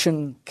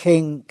Persian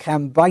king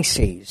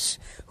Cambyses,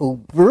 who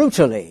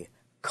brutally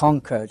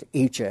conquered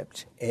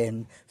Egypt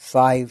in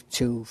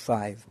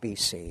 525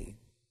 BC.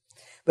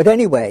 But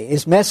anyway,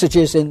 his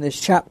messages in this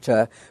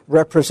chapter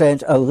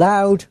represent a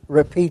loud,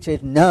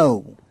 repeated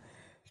no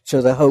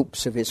to the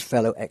hopes of his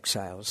fellow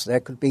exiles.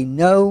 There could be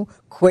no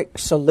quick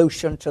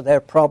solution to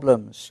their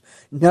problems,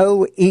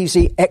 no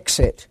easy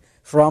exit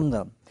from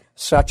them,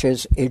 such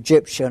as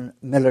Egyptian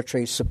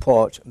military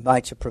support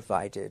might have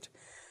provided.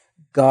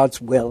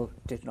 God's will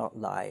did not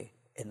lie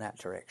in that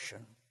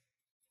direction.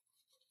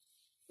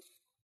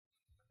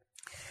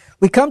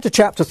 We come to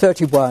chapter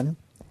 31,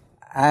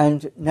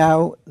 and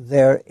now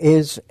there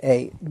is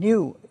a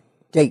new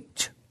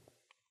date.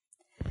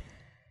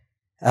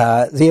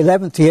 The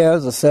 11th year,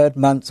 the 3rd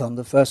month, on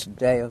the 1st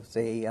day of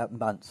the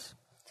month.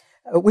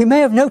 We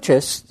may have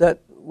noticed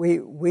that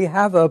we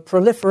have a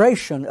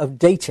proliferation of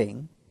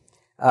dating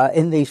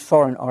in these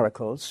foreign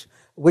oracles,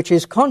 which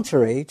is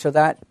contrary to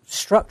that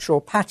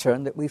structural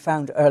pattern that we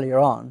found earlier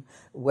on,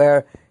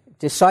 where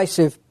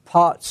decisive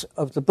parts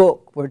of the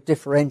book were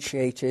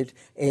differentiated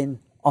in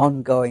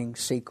ongoing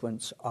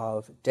sequence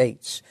of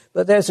dates.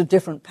 But there's a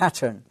different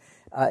pattern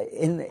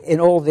in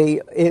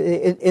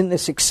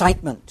this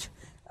excitement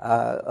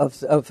of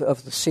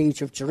the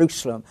siege of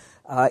Jerusalem.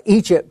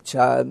 Egypt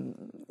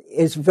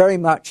is very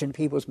much in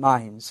people's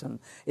minds, and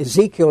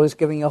Ezekiel is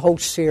giving a whole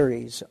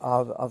series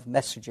of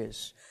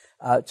messages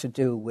to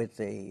do with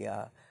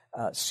the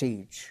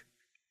siege.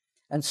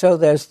 And so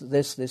there's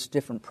this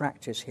different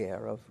practice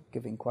here of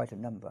giving quite a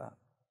number.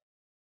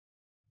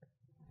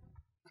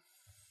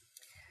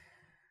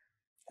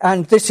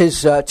 And this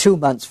is 2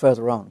 months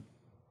further on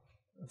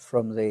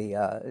from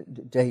the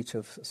date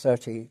of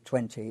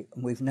 3020.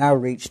 We've now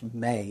reached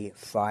May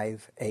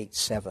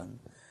 587,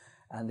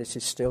 and this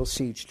is still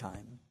siege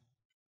time.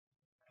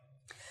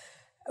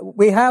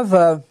 We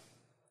have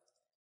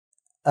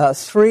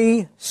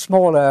 3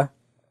 smaller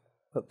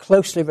but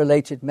closely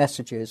related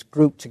messages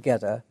grouped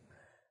together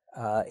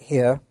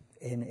here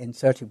in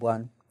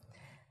 31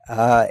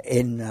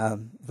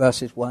 in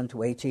verses 1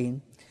 to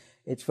 18.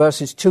 It's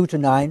verses 2 to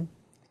 9,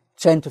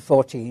 10 to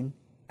 14,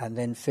 and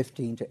then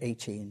 15 to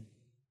 18.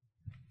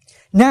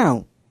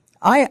 Now,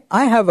 I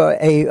have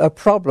a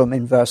problem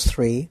in verse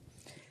 3.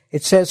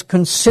 It says,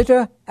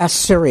 consider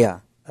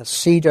Assyria, a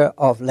cedar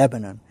of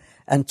Lebanon,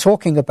 and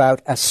talking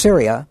about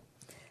Assyria,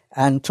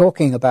 and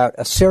talking about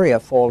Assyria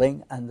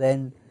falling, and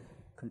then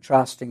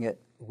contrasting it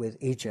with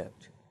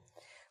Egypt.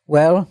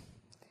 Well,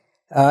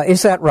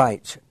 is that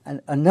right?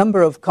 A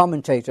number of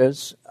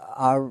commentators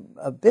are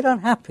a bit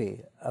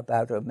unhappy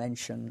about a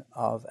mention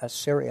of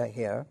Assyria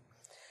here,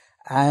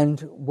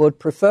 and would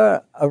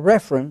prefer a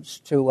reference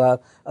to a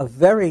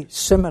very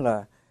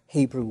similar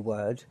Hebrew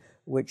word,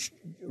 which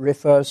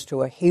refers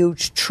to a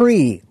huge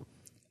tree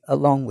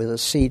along with a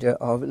cedar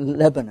of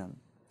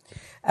Lebanon.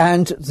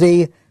 And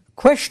the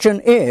question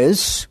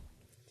is,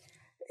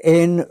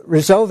 in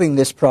resolving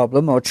this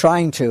problem, or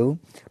trying to,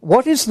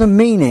 what is the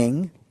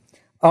meaning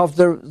of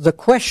the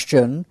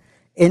question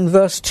in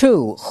verse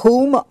 2?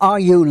 Whom are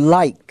you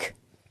like?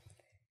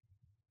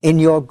 in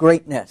your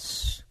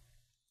greatness.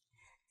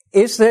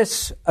 Is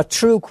this a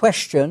true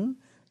question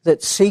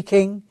that's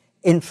seeking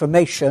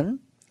information?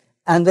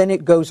 And then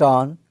it goes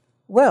on,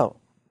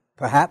 well,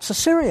 perhaps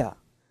Assyria.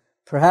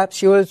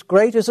 Perhaps you're as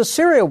great as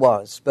Assyria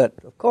was, but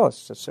of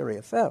course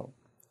Assyria fell.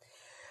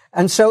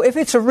 And so if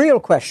it's a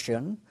real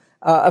question,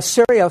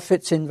 Assyria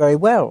fits in very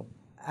well.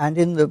 And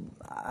in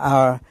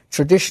our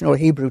traditional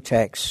Hebrew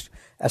text,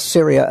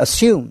 Assyria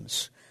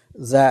assumes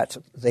that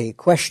the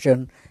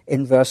question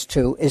in verse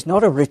 2 is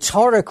not a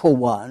rhetorical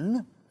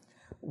one,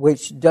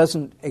 which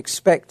doesn't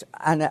expect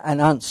an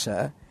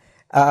answer,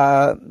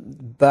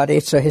 but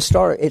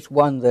it's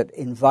one that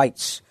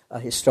invites a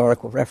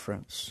historical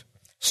reference.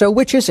 So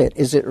which is it?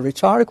 Is it a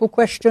rhetorical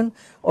question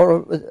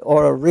or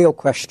a real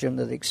question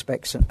that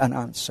expects an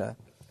answer?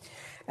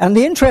 And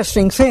the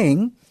interesting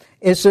thing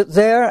is that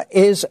there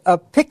is a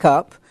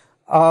pickup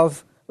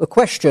of the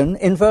question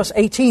in verse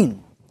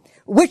 18.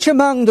 Which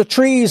among the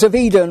trees of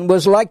Eden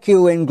was like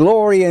you in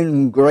glory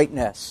and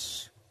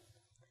greatness?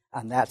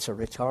 And that's a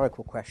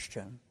rhetorical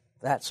question.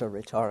 That's a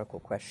rhetorical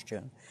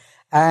question.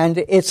 And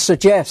it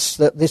suggests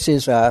that this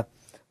is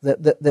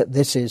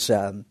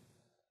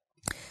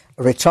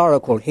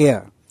rhetorical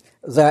here.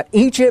 That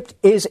Egypt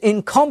is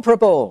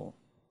incomparable.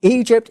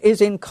 Egypt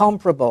is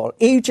incomparable.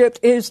 Egypt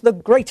is the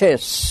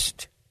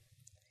greatest.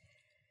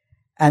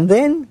 And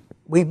then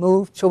we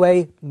move to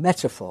a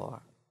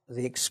metaphor,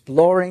 the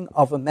exploring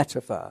of a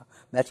metaphor,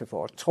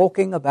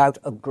 talking about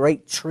a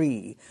great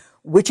tree,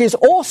 which is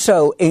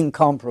also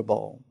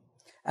incomparable.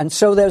 And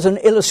so there's an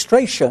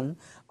illustration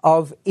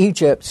of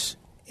Egypt's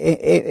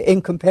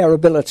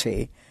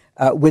incomparability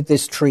with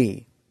this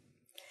tree.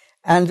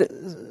 And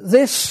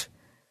this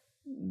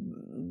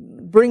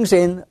brings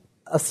in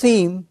a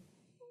theme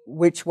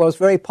which was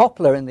very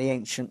popular in the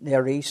ancient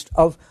Near East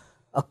of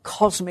a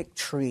cosmic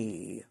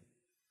tree.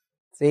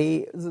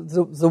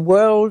 The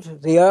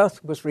world, the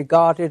earth, was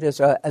regarded as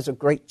a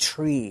great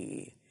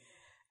tree,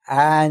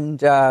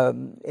 and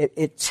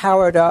it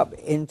towered up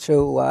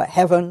into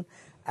heaven,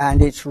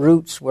 and its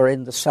roots were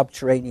in the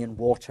subterranean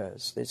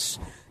waters. This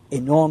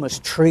enormous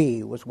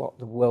tree was what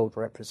the world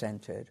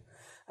represented.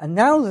 And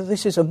now that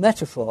this is a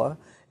metaphor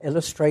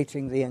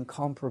illustrating the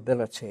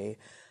incomparability,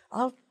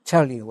 I'll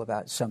tell you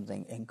about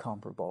something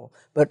incomparable.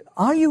 But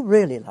are you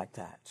really like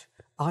that?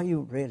 Are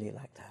you really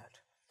like that?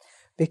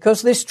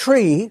 Because this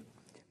tree,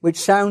 which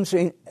sounds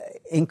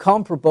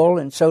incomparable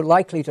and so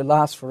likely to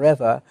last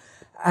forever,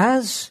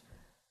 as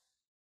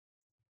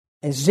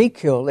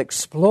Ezekiel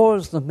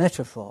explores the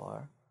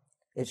metaphor,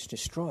 it's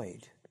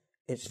destroyed.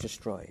 It's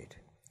destroyed.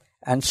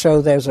 And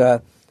so there's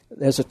a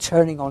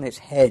turning on its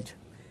head,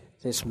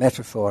 this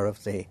metaphor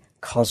of the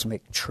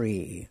cosmic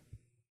tree.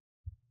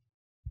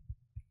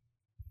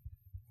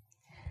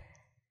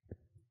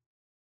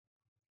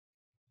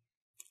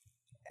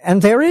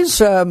 And there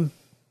is a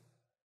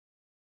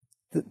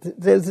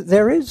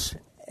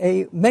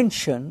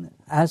mention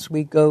as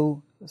we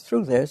go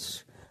through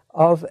this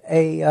of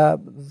a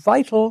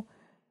vital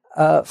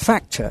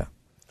factor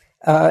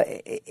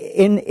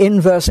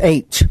in verse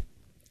 8.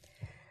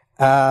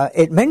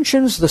 It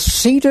mentions the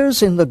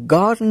cedars in the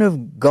garden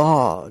of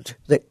God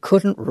that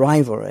couldn't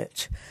rival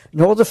it,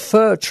 nor the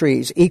fir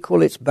trees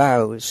equal its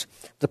boughs.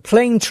 The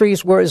plane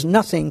trees were as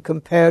nothing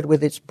compared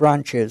with its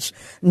branches.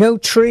 No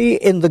tree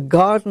in the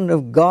garden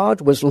of God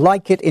was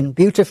like it in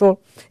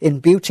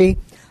beauty.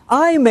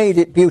 I made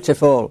it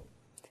beautiful,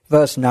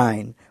 verse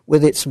 9,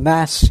 with its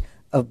mass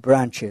of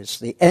branches,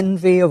 the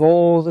envy of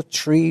all the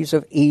trees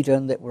of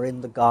Eden that were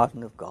in the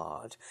garden of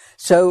God.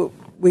 So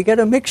we get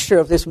a mixture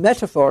of this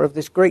metaphor of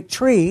this great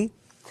tree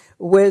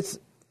with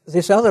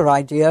this other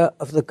idea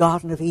of the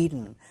Garden of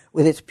Eden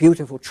with its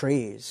beautiful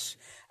trees.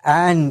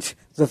 And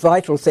the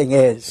vital thing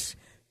is,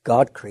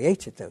 God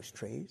created those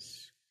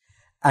trees.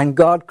 And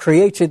God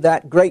created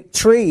that great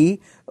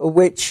tree,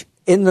 which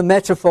in the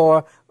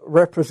metaphor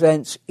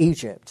represents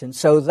Egypt. And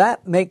so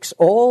that makes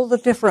all the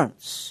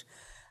difference.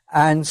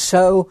 And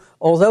so,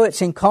 although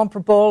it's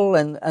incomparable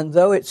and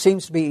though it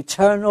seems to be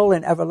eternal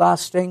and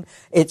everlasting,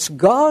 it's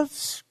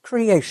God's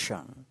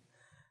creation.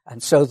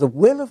 And so the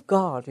will of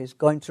God is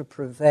going to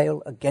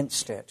prevail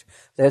against it.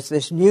 There's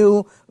this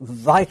new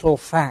vital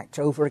fact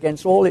over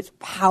against all its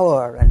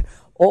power and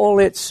all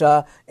its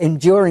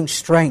enduring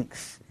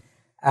strength.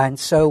 And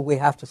so we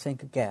have to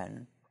think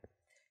again.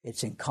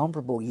 It's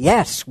incomparable.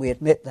 Yes, we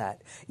admit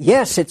that.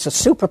 Yes, it's a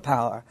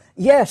superpower.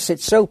 Yes,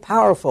 it's so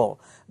powerful.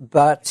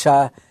 But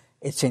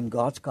it's in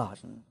God's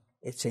garden.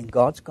 It's in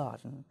God's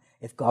garden.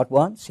 If God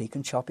wants, he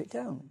can chop it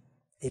down.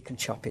 He can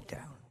chop it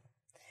down.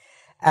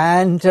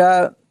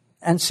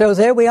 And so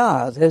there we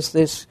are. There's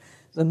this,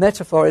 the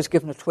metaphor is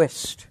given a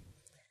twist.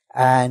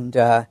 And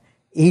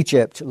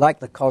Egypt, like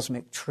the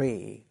cosmic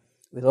tree,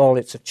 with all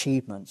its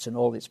achievements and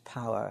all its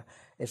power,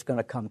 is going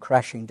to come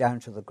crashing down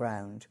to the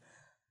ground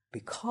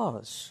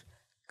because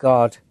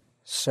God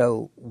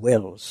so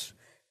wills.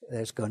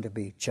 There's going to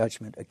be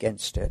judgment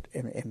against it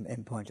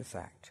in point of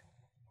fact.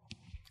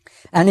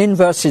 And in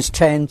verses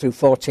 10 through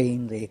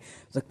 14,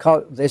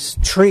 this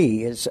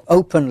tree is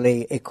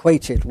openly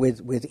equated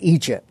with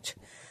Egypt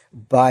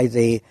by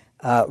the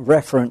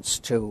reference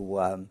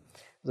to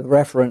the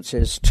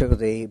references to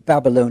the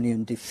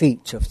Babylonian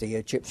defeat of the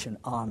Egyptian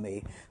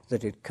army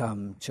that had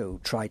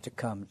tried to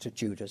come to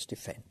Judah's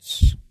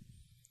defense.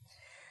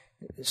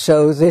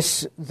 So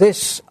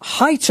this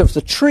height of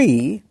the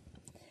tree,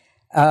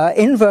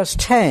 in verse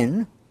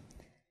 10,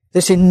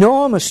 this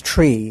enormous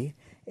tree,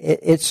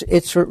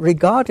 it's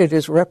regarded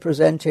as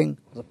representing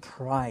the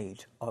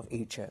pride of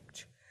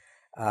Egypt,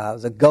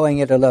 the going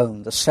it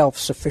alone, the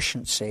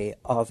self-sufficiency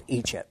of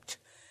Egypt.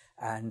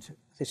 And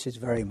this is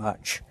very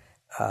much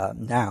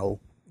now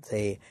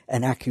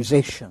an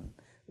accusation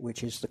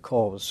which is the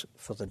cause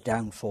for the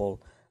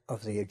downfall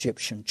of the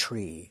Egyptian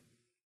tree.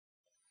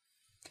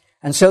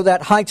 And so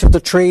that height of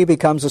the tree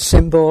becomes a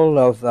symbol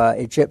of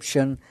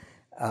Egyptian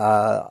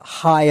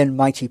high and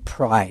mighty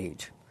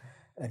pride.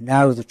 And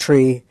now the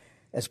tree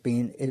is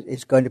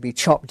going to be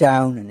chopped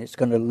down, and it's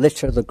going to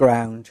litter the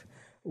ground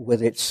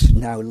with its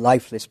now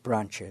lifeless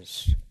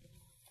branches.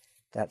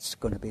 That's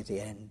going to be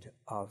the end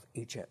of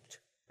Egypt.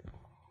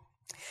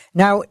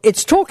 Now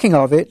it's talking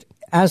of it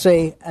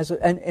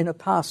in a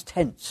past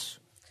tense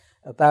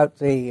about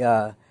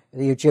the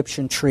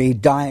Egyptian tree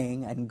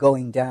dying and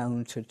going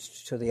down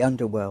to the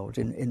underworld.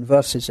 In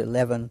verses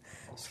 11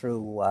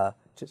 through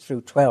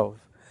 12,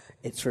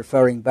 it's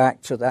referring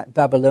back to that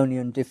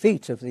Babylonian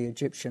defeat of the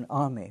Egyptian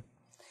army.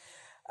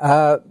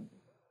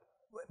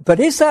 But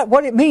is that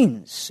what it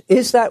means?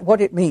 Is that what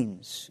it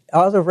means?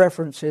 Are the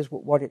references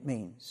what it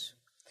means?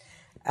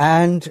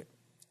 And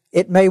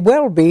it may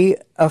well be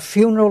a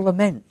funeral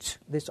lament.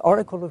 This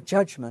oracle of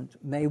judgment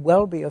may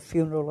well be a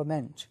funeral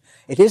lament.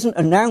 It isn't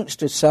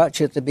announced as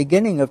such at the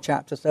beginning of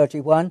chapter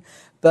 31,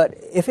 but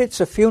if it's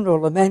a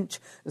funeral lament,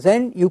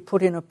 then you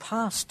put in a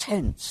past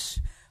tense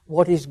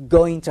what is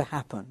going to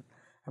happen.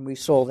 And we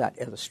saw that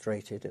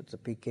illustrated at the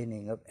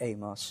beginning of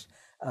Amos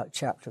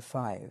chapter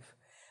 5.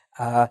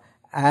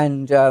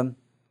 And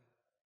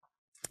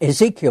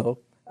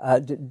Ezekiel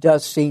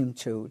does seem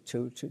to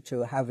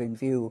have in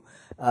view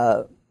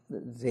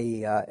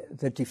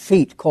the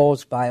defeat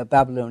caused by a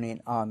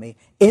Babylonian army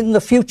in the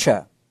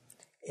future,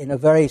 in a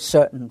very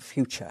certain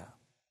future.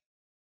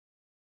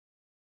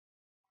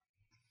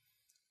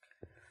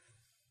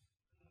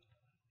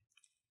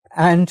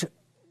 And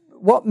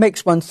what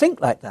makes one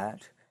think like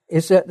that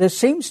is that there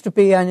seems to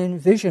be an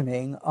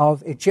envisioning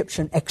of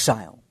Egyptian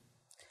exile.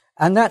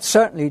 And that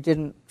certainly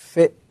didn't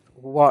fit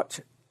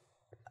what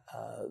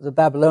the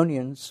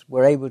Babylonians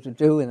were able to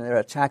do in their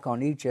attack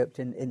on Egypt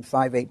in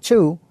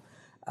 582.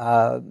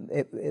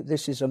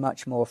 This is a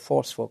much more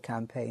forceful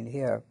campaign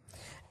here.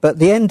 But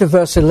the end of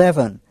verse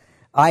 11,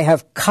 I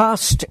have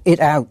cast it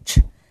out.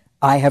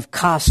 I have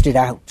cast it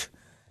out.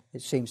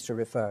 It seems to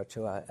refer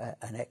to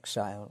an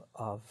exile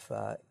of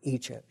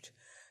Egypt.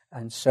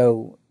 And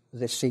so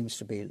this seems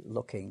to be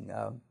looking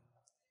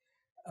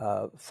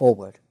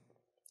forward,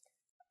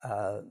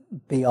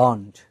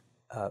 beyond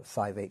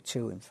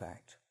 582, in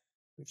fact,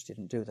 which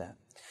didn't do that.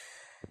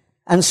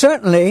 And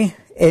certainly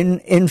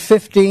in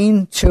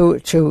 15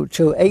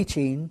 to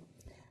 18,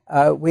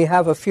 we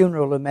have a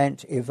funeral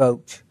lament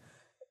evoked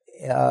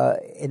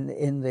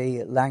in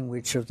the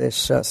language of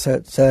this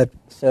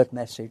third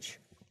message,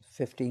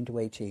 15 to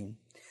 18.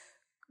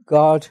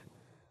 God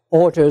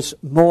orders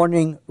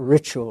mourning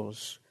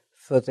rituals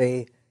for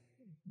the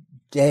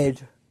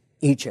dead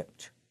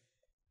Egypt.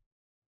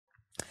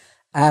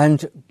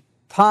 And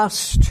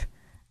past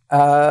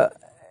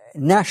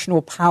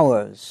national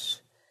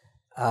powers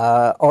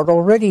are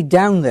already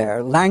down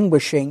there,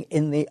 languishing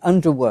in the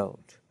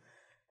underworld.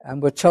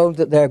 And we're told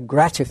that they're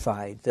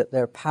gratified that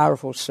their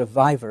powerful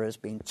survivor has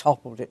been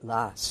toppled at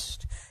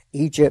last.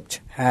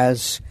 Egypt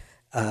has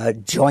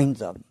joined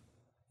them.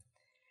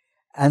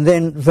 And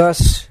then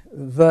verse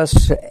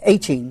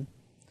 18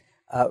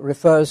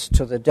 refers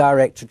to the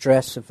direct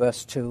address of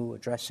verse 2,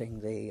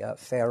 addressing the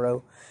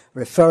Pharaoh,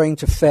 referring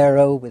to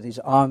Pharaoh with his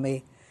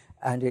army,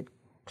 and it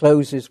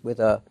closes with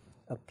a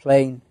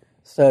plain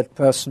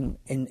third-person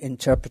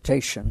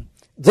interpretation.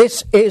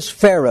 This is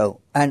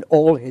Pharaoh and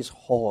all his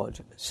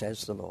horde,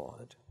 says the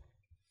Lord.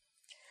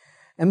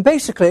 And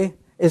basically,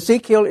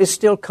 Ezekiel is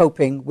still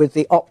coping with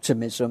the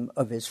optimism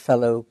of his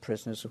fellow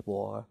prisoners of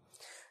war.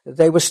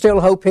 They were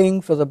still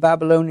hoping for the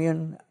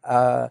Babylonian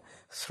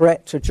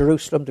threat to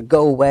Jerusalem to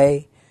go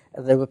away.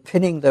 They were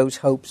pinning those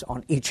hopes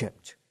on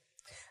Egypt.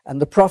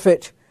 And the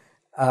prophet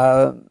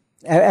admits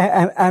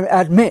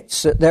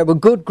that there were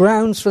good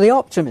grounds for the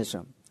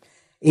optimism.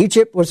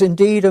 Egypt was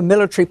indeed a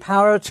military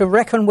power to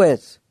reckon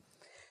with.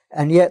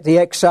 And yet the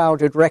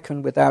exiles had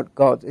reckoned without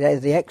God.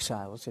 The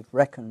exiles had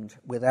reckoned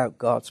without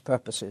God's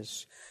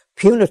purposes,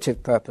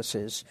 punitive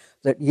purposes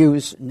that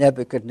used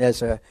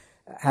Nebuchadnezzar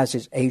as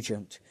his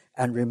agent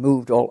and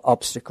removed all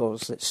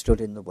obstacles that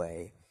stood in the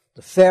way.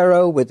 The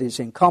Pharaoh, with his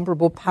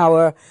incomparable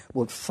power,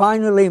 would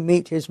finally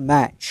meet his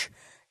match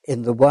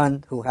in the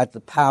one who had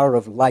the power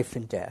of life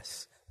and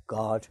death,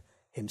 God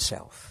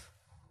himself.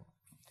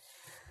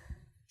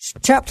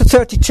 Chapter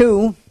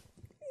 32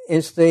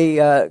 is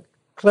the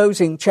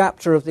closing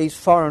chapter of these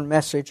foreign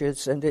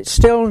messages, and it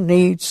still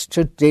needs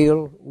to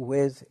deal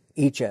with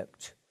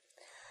Egypt.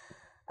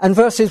 And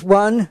verses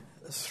 1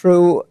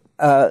 through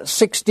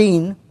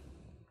 16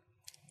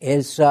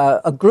 is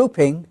a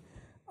grouping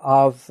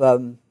of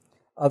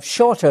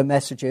shorter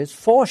messages,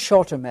 4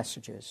 shorter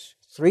messages,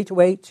 3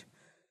 to 8,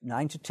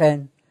 9 to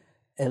 10,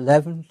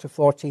 11 to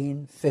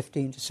 14,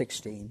 15 to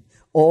 16,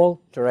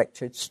 all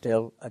directed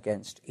still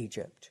against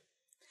Egypt.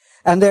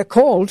 And they're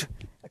called,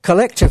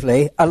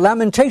 collectively, a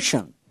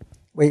lamentation.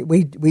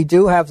 We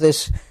do have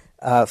this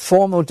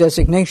formal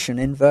designation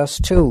in verse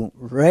 2,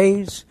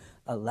 raise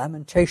a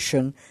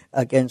lamentation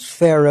against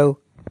Pharaoh,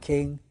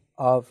 king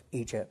of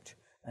Egypt,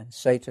 and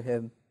say to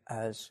him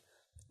as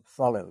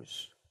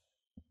follows.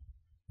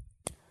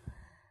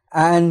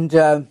 And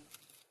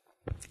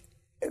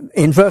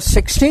in verse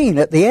 16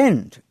 at the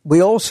end,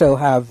 we also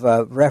have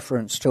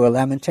reference to a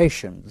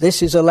lamentation.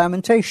 This is a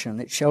lamentation,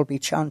 it shall be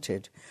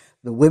chanted.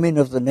 The women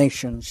of the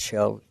nations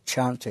shall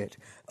chant it.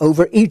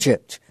 Over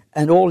Egypt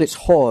and all its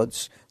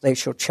hordes they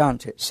shall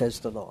chant it, says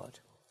the Lord.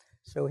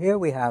 So here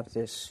we have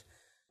this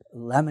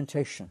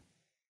lamentation,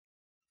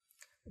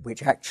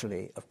 which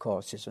actually, of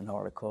course, is an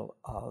oracle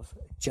of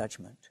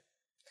judgment.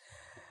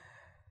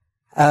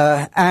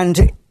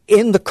 And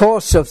in the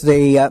course of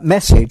the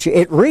message,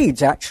 it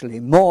reads actually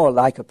more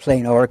like a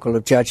plain oracle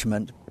of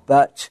judgment,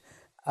 but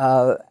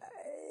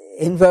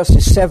in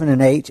verses 7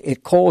 and 8,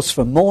 it calls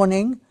for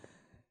mourning.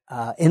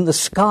 In the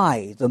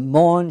sky, the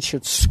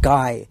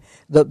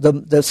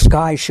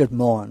sky should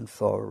mourn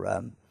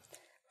for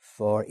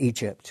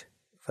Egypt.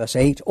 Verse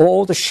 8,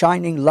 all the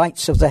shining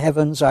lights of the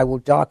heavens I will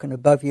darken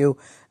above you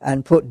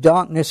and put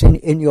darkness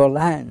in your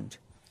land.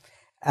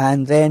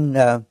 And then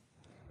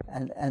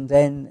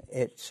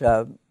it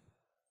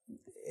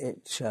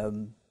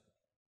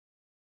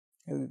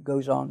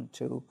goes on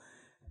to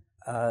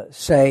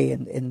say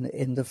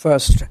in the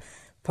first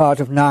part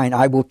of 9,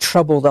 I will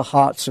trouble the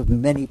hearts of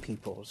many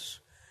peoples.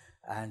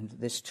 And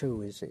this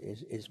too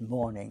is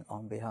mourning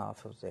on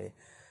behalf of the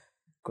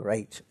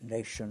great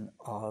nation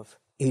of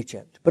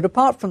Egypt. But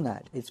apart from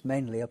that, it's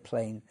mainly a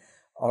plain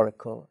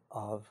oracle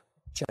of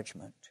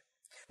judgment.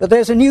 But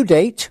there's a new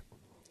date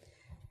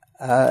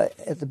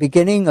at the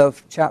beginning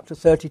of chapter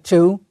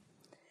 32,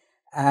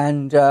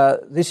 and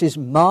this is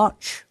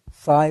March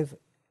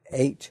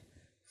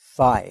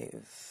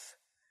 585.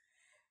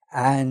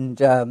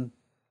 And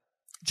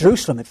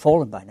Jerusalem had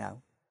fallen by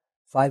now.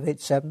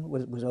 587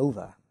 was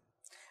over.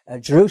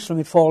 Jerusalem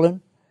had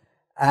fallen,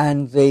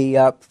 and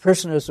the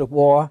prisoners of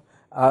war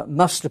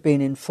must have been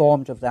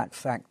informed of that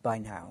fact by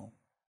now.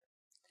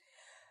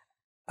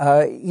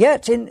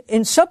 Yet,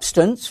 in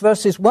substance,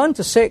 verses 1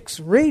 to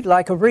 6 read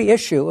like a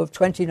reissue of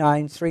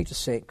 29, 3 to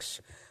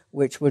 6,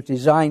 which were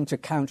designed to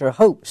counter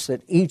hopes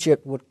that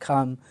Egypt would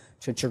come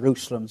to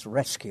Jerusalem's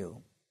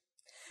rescue.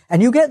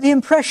 And you get the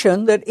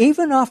impression that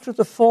even after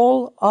the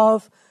fall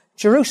of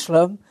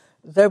Jerusalem,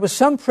 there were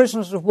some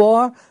prisoners of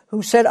war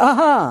who said,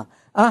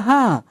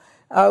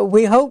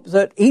 we hope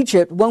that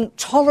Egypt won't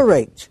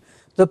tolerate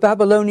the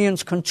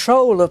Babylonians'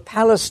 control of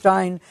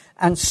Palestine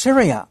and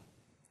Syria.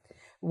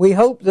 We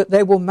hope that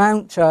they will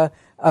mount a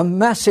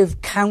massive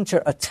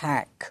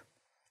counterattack.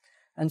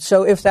 And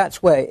so if that's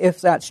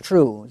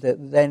true,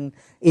 then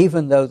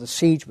even though the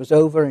siege was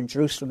over and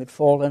Jerusalem had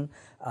fallen,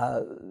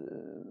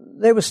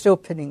 they were still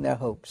pinning their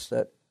hopes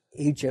that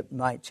Egypt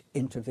might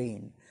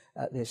intervene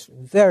at this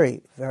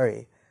very,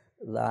 very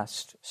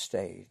last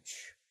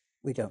stage.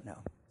 We don't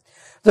know.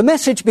 The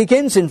message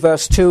begins in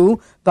verse 2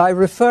 by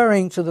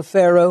referring to the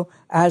Pharaoh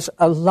as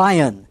a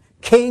lion,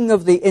 king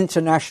of the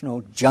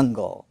international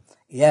jungle.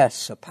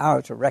 Yes, a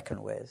power to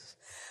reckon with.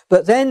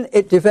 But then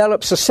it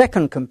develops a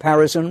second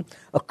comparison,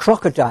 a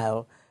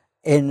crocodile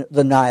in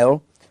the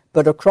Nile,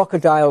 but a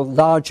crocodile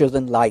larger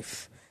than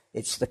life.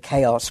 It's the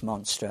chaos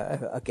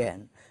monster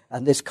again.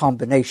 And this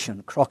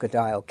combination,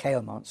 crocodile,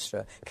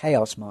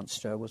 chaos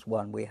monster, was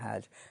one we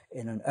had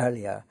in an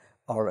earlier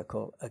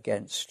oracle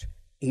against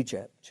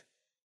Egypt.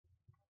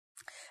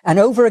 And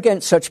over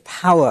against such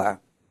power,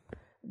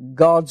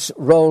 God's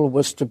role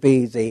was to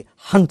be the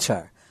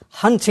hunter,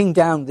 hunting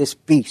down this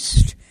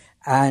beast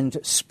and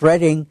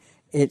spreading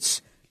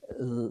its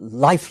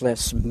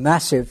lifeless,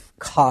 massive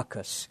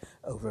carcass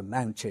over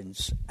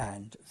mountains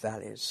and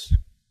valleys.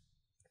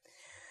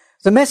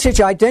 The message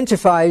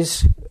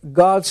identifies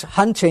God's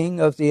hunting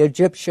of the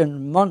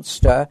Egyptian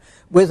monster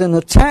with an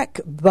attack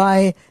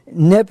by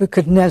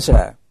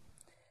Nebuchadnezzar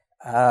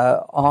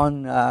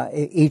on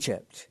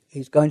Egypt.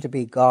 He's going to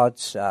be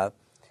God's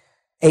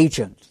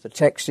agent. The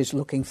text is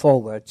looking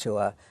forward to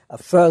a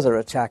further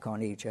attack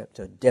on Egypt,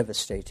 a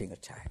devastating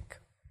attack.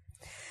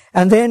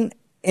 And then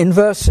in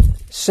verse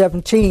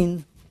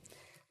 17,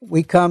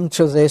 we come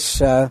to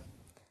this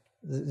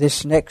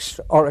next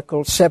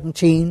oracle,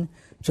 17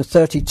 to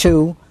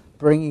 32,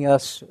 bringing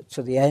us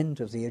to the end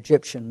of the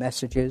Egyptian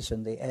messages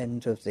and the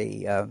end of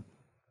the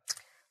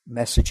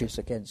messages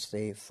against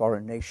the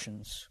foreign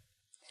nations.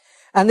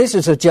 And this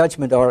is a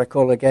judgment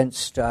oracle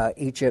against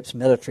Egypt's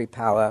military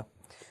power.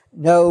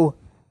 No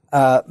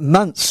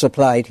months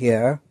applied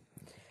here.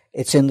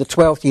 It's in the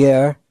 12th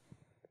year,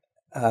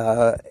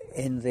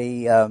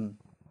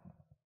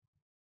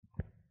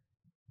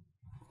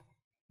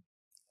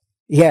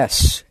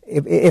 Yes,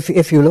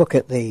 if you look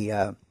at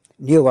the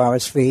New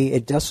RSV,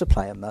 it does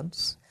supply a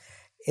month.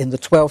 In the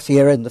 12th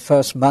year, in the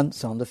first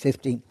month, on the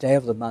 15th day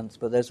of the month,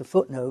 but there's a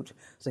footnote.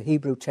 The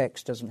Hebrew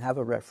text doesn't have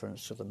a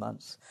reference to the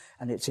month,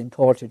 and it's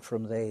imported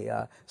from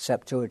the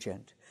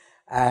Septuagint.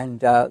 And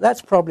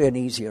that's probably an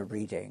easier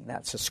reading.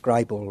 That's a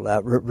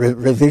scribal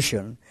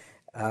revision,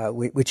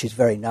 which is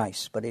very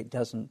nice, but it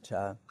doesn't.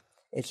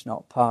 It's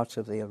not part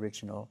of the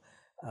original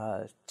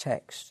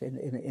text.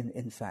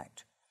 In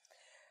fact.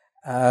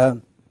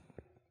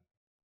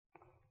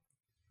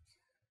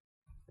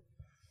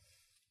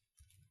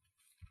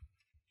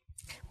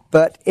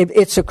 But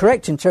it's a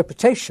correct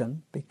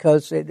interpretation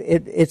because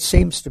it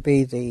seems to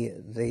be the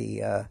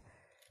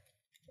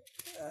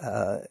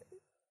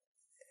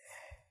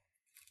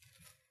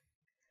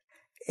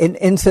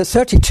in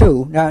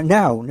 32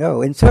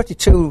 in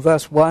 32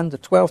 verse 1, the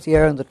 12th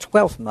year and the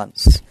 12th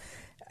month,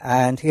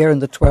 and here in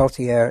the 12th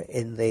year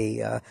in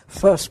the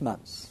first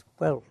month.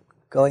 Well,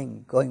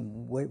 going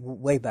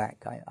way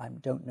back, I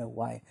don't know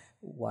why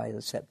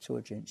the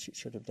Septuagint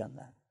should have done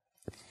that.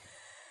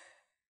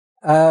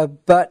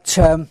 But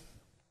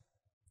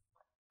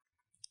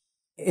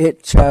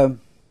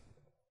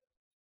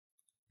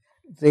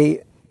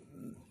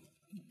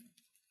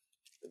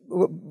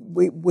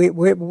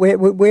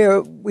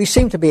we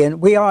seem to be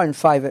we are in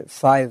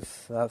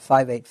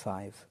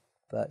 585,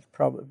 but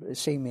probably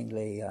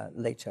seemingly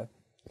later.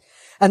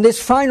 And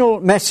this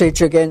final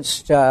message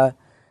against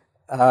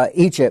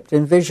Egypt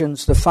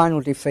envisions the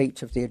final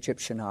defeat of the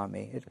Egyptian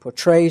army. It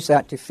portrays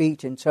that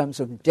defeat in terms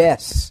of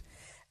death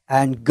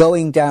and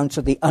going down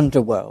to the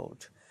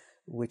underworld,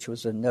 which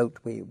was a note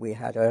we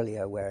had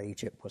earlier where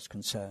Egypt was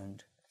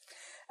concerned.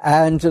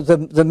 And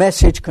the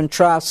message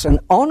contrasts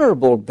an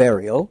honorable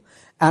burial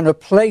and a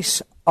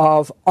place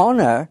of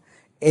honor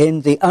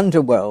in the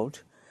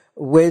underworld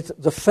with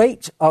the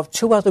fate of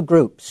two other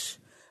groups,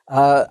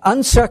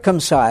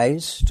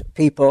 uncircumcised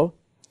people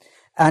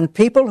and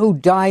people who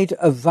died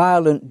a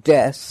violent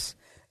death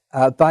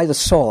by the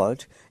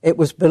sword. It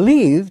was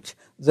believed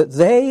that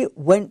they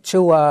went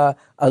to a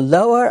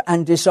lower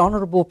and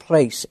dishonorable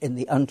place in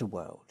the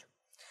underworld.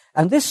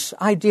 And this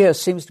idea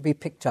seems to be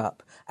picked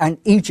up, and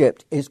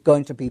Egypt is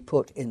going to be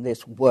put in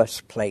this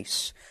worse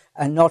place,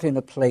 and not in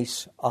a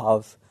place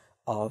of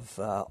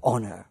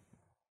honor.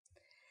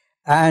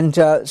 And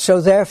so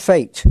their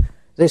fate,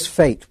 this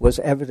fate, was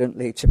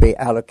evidently to be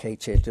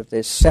allocated of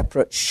this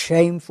separate,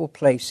 shameful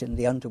place in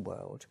the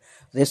underworld.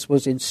 This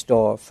was in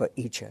store for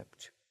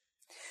Egypt.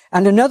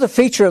 And another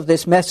feature of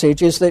this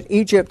message is that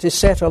Egypt is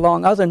set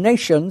along other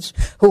nations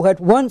who had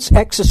once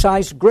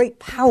exercised great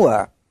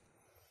power.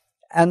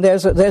 And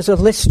there's a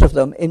list of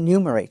them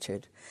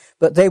enumerated.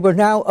 But they were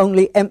now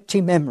only empty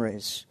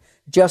memories,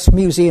 just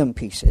museum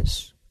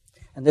pieces.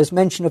 And there's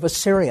mention of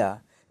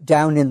Assyria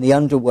down in the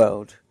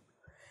underworld.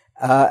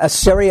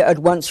 Assyria had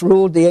once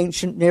ruled the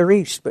ancient Near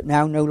East, but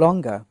now no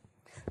longer.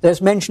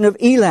 There's mention of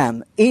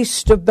Elam,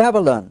 east of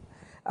Babylon,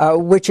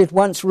 which had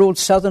once ruled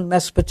southern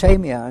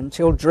Mesopotamia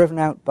until driven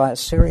out by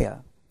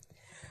Assyria.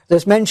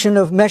 There's mention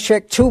of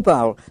Meshech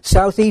Tubal,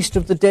 southeast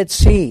of the Dead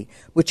Sea,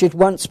 which had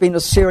once been a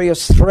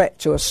serious threat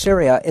to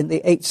Assyria in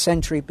the 8th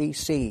century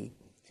BC.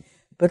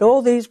 But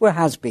all these were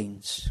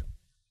has-beens.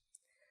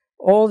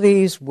 All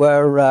these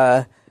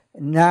were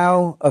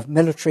now of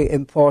military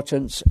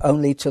importance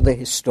only to the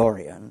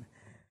historian,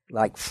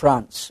 like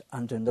France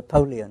under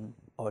Napoleon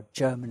or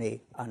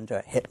Germany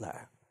under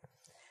Hitler.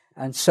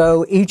 And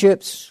so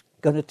Egypt's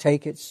going to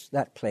take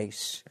that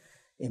place,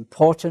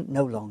 important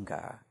no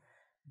longer,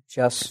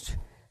 just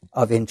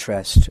of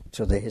interest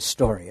to the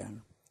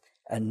historian,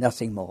 and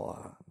nothing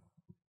more.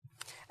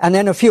 And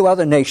then a few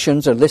other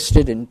nations are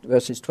listed in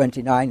verses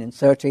 29 and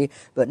 30,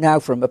 but now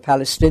from a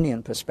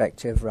Palestinian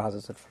perspective rather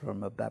than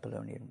from a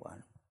Babylonian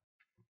one.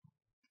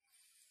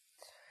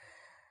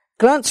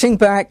 Glancing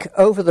back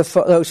over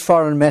those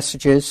foreign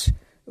messages,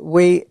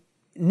 we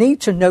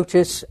need to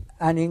notice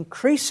an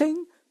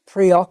increasing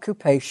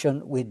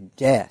preoccupation with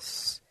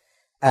death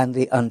and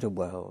the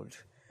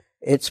underworld.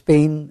 It's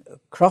been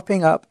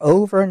cropping up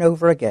over and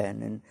over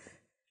again in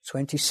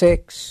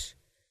 26,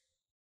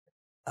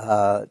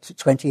 to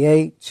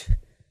 28,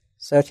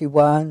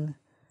 31,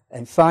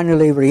 and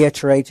finally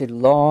reiterated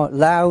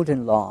loud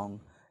and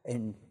long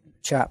in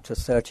chapter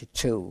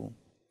 32.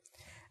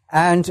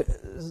 And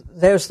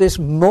there's this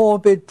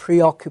morbid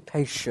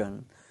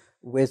preoccupation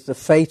with the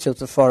fate of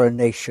the foreign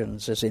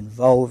nations as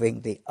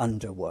involving the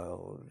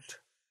underworld.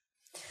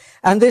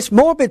 And this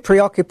morbid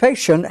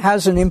preoccupation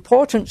has an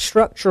important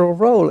structural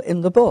role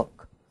in the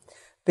book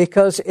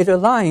because it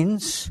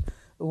aligns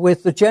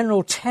with the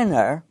general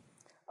tenor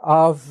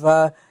of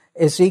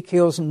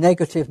Ezekiel's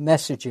negative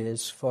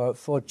messages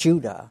for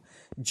Judah.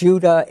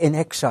 Judah in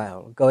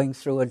exile, going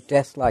through a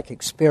death-like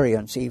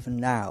experience even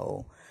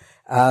now.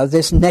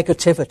 This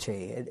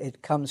negativity,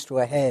 it comes to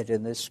a head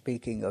in this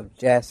speaking of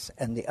death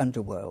and the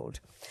underworld.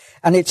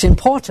 And it's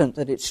important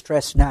that it's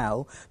stressed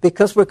now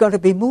because we're going to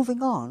be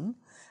moving on,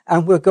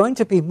 and we're going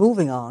to be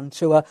moving on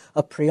to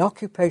a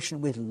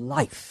preoccupation with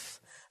life,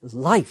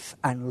 Life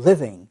and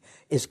living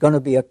is going to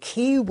be a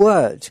key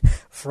word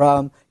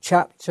from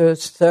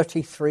chapters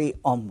 33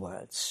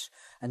 onwards.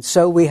 And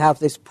so we have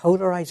this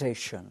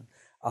polarization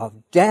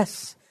of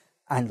death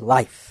and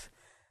life.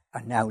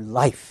 And now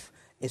life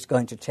is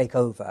going to take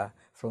over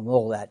from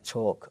all that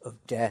talk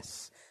of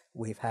death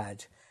we've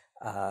had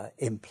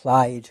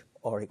implied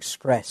or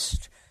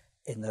expressed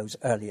in those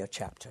earlier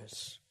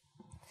chapters.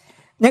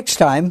 Next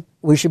time,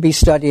 we should be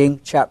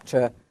studying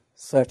chapter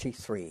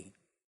 33.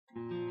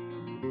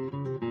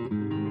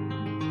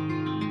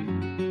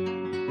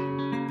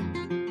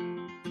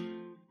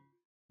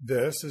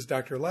 This is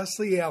Dr.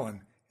 Leslie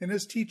Allen in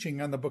his teaching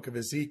on the book of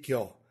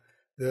Ezekiel.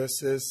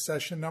 This is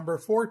session number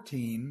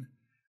 14,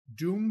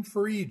 Doom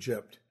for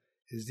Egypt,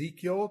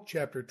 Ezekiel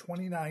chapter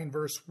 29,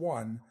 verse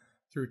 1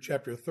 through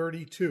chapter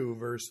 32,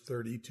 verse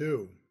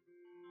 32.